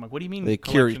collections thing. I'm like, what do you mean? The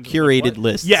collections? curated What?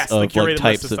 lists Yes, the of, like, curated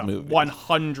types list of stuff. movies.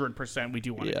 100%, we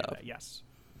do want to Yeah. do that. Yes.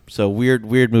 So weird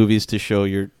movies to show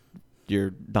your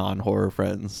non-horror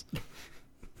friends.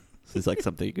 This is like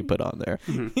something you can put on there.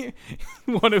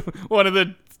 one of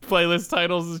the playlist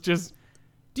titles is just,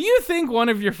 do you think one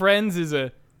of your friends is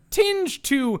a tinge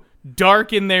too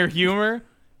dark in their humor?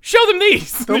 Show them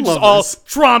these. They'll They're just love all this.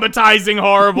 traumatizing,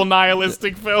 horrible,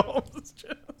 nihilistic films.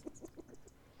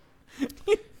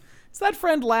 Does that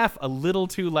friend laugh a little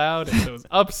too loud at those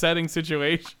upsetting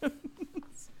situations?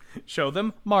 Show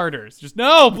them Martyrs. Just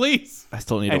no, please. I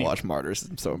still need Anyway. to watch Martyrs.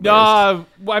 I'm so embarrassed.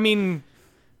 I mean,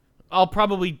 I'll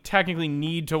probably technically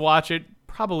need to watch it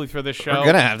probably for this show. We're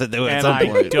gonna have to do it at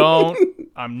and some point.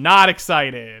 I'm not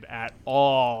excited at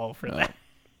all for that.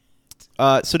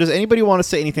 So does anybody want to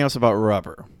say anything else about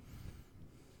Rubber?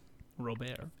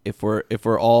 Robert. If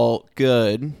we're all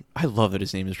good, I love that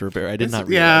his name is Robert. I did not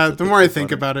realize. Yeah, that. the more I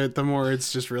think about it, the more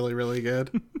it's just really, really good.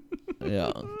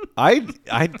 Yeah, I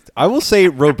will say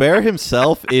Robert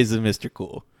himself is a Mr.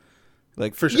 Cool.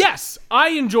 Like For sure. Yes, I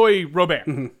enjoy Robert.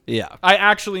 Yeah, I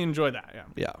actually enjoy that. Yeah.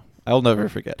 yeah. I'll never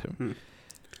forget him.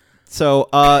 So,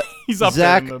 He's up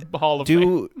Zach, there in the Hall of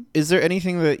Fame. is there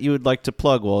anything that you would like to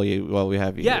plug while we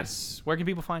have you? Yes. Where can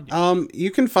people find you? You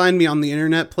can find me on the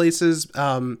internet places,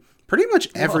 pretty much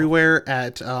everywhere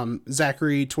at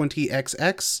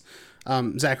Zachary20XX.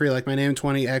 Zachary like my name,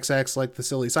 20XX like the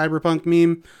silly cyberpunk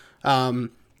meme.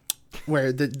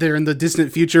 Where they're in the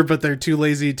distant future, but they're too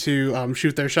lazy to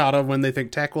shoot their shot of when they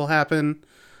think tech will happen.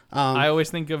 I always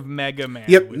think of Mega Man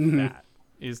Yep, with that.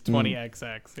 Is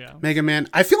 20XX, yeah. Mega Man.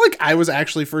 I feel like I was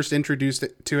actually first introduced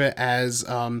to it as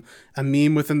a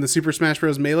meme within the Super Smash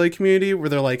Bros. Melee community, where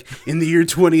they're like, in the year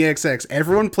 20XX,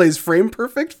 everyone plays Frame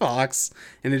Perfect Fox,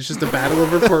 and it's just a battle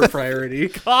over port priority.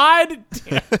 God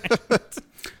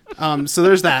damn. So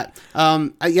there's that.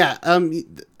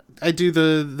 I do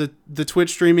the Twitch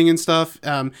streaming and stuff.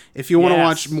 If you want to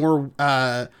watch more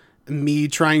me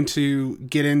trying to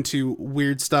get into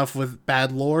weird stuff with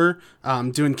bad lore,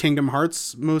 doing Kingdom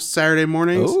Hearts most Saturday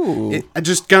mornings. I'm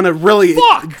just gonna really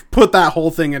put that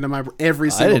whole thing into my every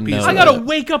single piece. I gotta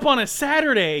wake up on a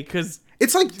Saturday because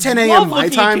it's like 10 a.m. my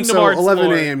time, so Hearts 11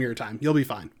 lore. a.m. your time. You'll be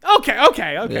fine. Okay.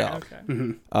 Yeah.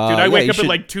 Dude, I wake up at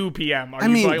like 2 p.m.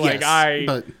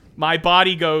 But my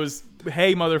body goes,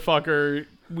 hey, motherfucker,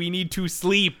 we need to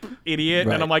sleep, idiot.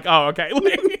 Right. And I'm like, oh, okay.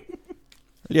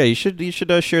 Yeah, you should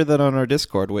share that on our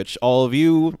Discord, which all of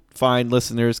you fine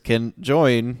listeners can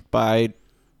join by.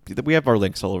 We have our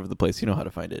links all over the place. You know how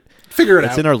to find it. Figure it out.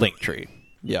 It's in our link tree.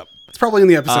 Yep. It's probably in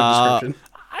the episode description.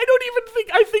 I don't even think,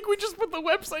 I think we just put the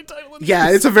website title in.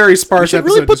 Yeah, it's a very sparse should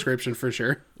really episode put- description for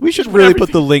sure. We should really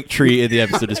put the link tree in the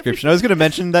episode description. I was going to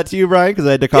mention that to you, Brian, because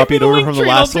I had to copy me it the over link from the tree,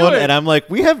 last I'll do one, it. and I'm like,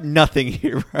 we have nothing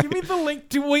here, right? Give me the link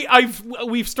to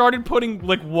we've started putting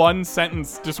like one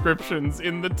sentence descriptions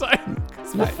in the title.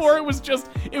 Nice. Before it was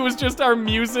just our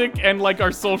music and like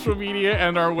our social media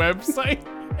and our website.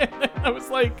 And then I was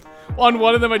like, on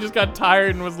one of them I just got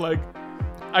tired and was like,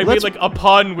 I made like a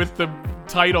pun with the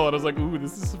title and I was like, ooh,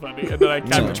 this is funny. And then I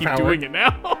kind of keep power. doing it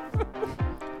now.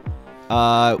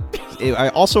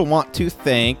 I also want to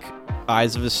thank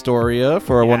Eyes of Astoria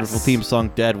for our wonderful theme song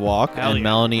Dead Walk, Hell and yeah.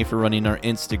 Melanie for running our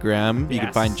Instagram. You can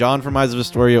Yes. find John from Eyes of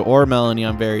Astoria or Melanie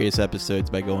on various episodes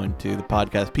by going to the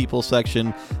podcast people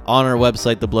section on our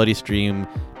website,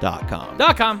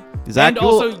 thebloodystream.com. Zach, and you'll-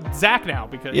 also Zach now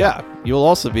because Yeah, you'll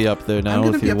also be up there I'm now going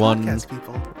to with be a your one. podcast,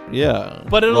 people. Yeah,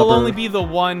 but it'll Rubber- only be the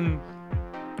one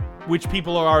which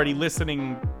people are already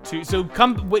listening to. So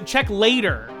check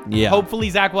later. Yeah. Hopefully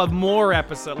Zach will have more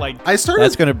episodes. Like I started...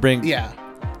 That's going to bring Yeah.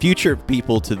 future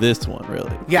people to this one,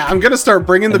 really. Yeah, I'm going to start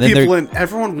bringing the And then people they're- in.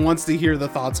 Everyone wants to hear the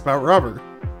thoughts about Rubber.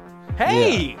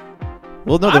 hey.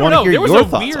 Well, no, I they don't want know. to hear There was your a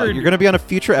thoughts. weird- You're going to be on a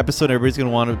future episode. Everybody's going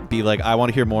to want to be like, I want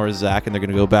to hear more of Zach, and they're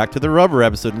going to go back to the Rubber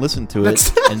episode and listen to it.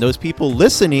 That's- And those people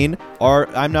listening are,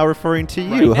 I'm now referring to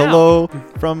you. Right now. Hello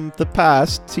from the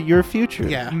past to your future.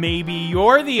 Yeah. Maybe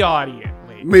you're the audience.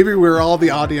 Wait. Maybe we're all the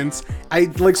audience. I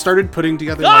started putting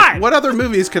together God! what other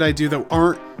movies could I do that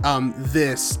aren't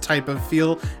this type of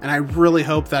feel, and I really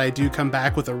hope that I do come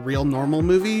back with a real normal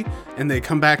movie, and they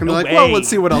come back and be like, well, way. let's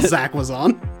see what else Zach was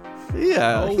on.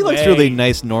 Yeah, No he likes way. really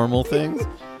nice, normal things. You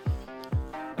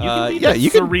can be yeah, the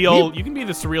you can surreal. You can be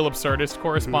the surreal absurdist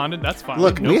correspondent. That's fine.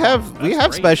 Look, No we problem. have That's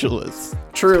great. specialists.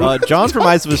 True. John from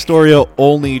Eyes of Astoria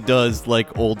only does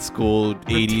like old school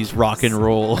 80s rock and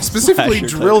roll. Specifically, slasher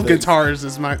type drill things. guitars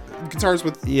is my guitars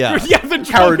with Yeah. Yeah, the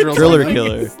Power drill Driller thing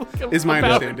killer. is my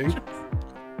understanding.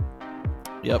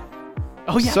 Yep.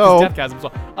 Oh yeah, So- Deathgasm as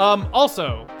well.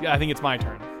 Also, yeah, I think it's my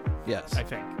turn. Yes. I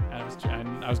think I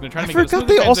was going to try I to make it a forgot smooth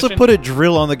they also transition. put a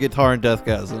drill on the guitar in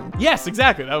Deathgasm. Yes,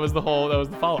 exactly. That was the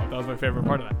follow-up. That was my favorite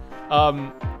part of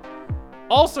that.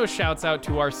 Also shouts out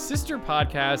to our sister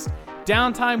podcast,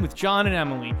 Downtime with John and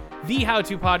Emily, the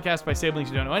how-to podcast by siblings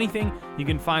who don't know anything. You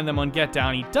can find them on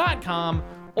getdowney.com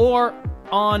or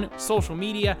on social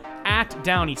media at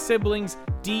Downey Siblings,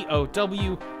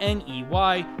 DOWNEY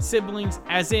siblings,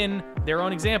 as in their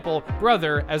own example,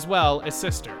 brother as well as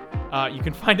sister. You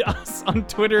can find us on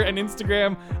Twitter and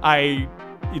Instagram.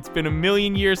 It's been a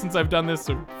million years since I've done this,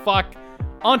 so fuck.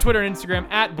 On Twitter and Instagram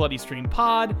at Bloody Stream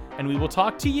Pod, and we will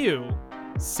talk to you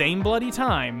same bloody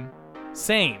time,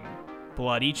 same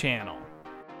bloody channel.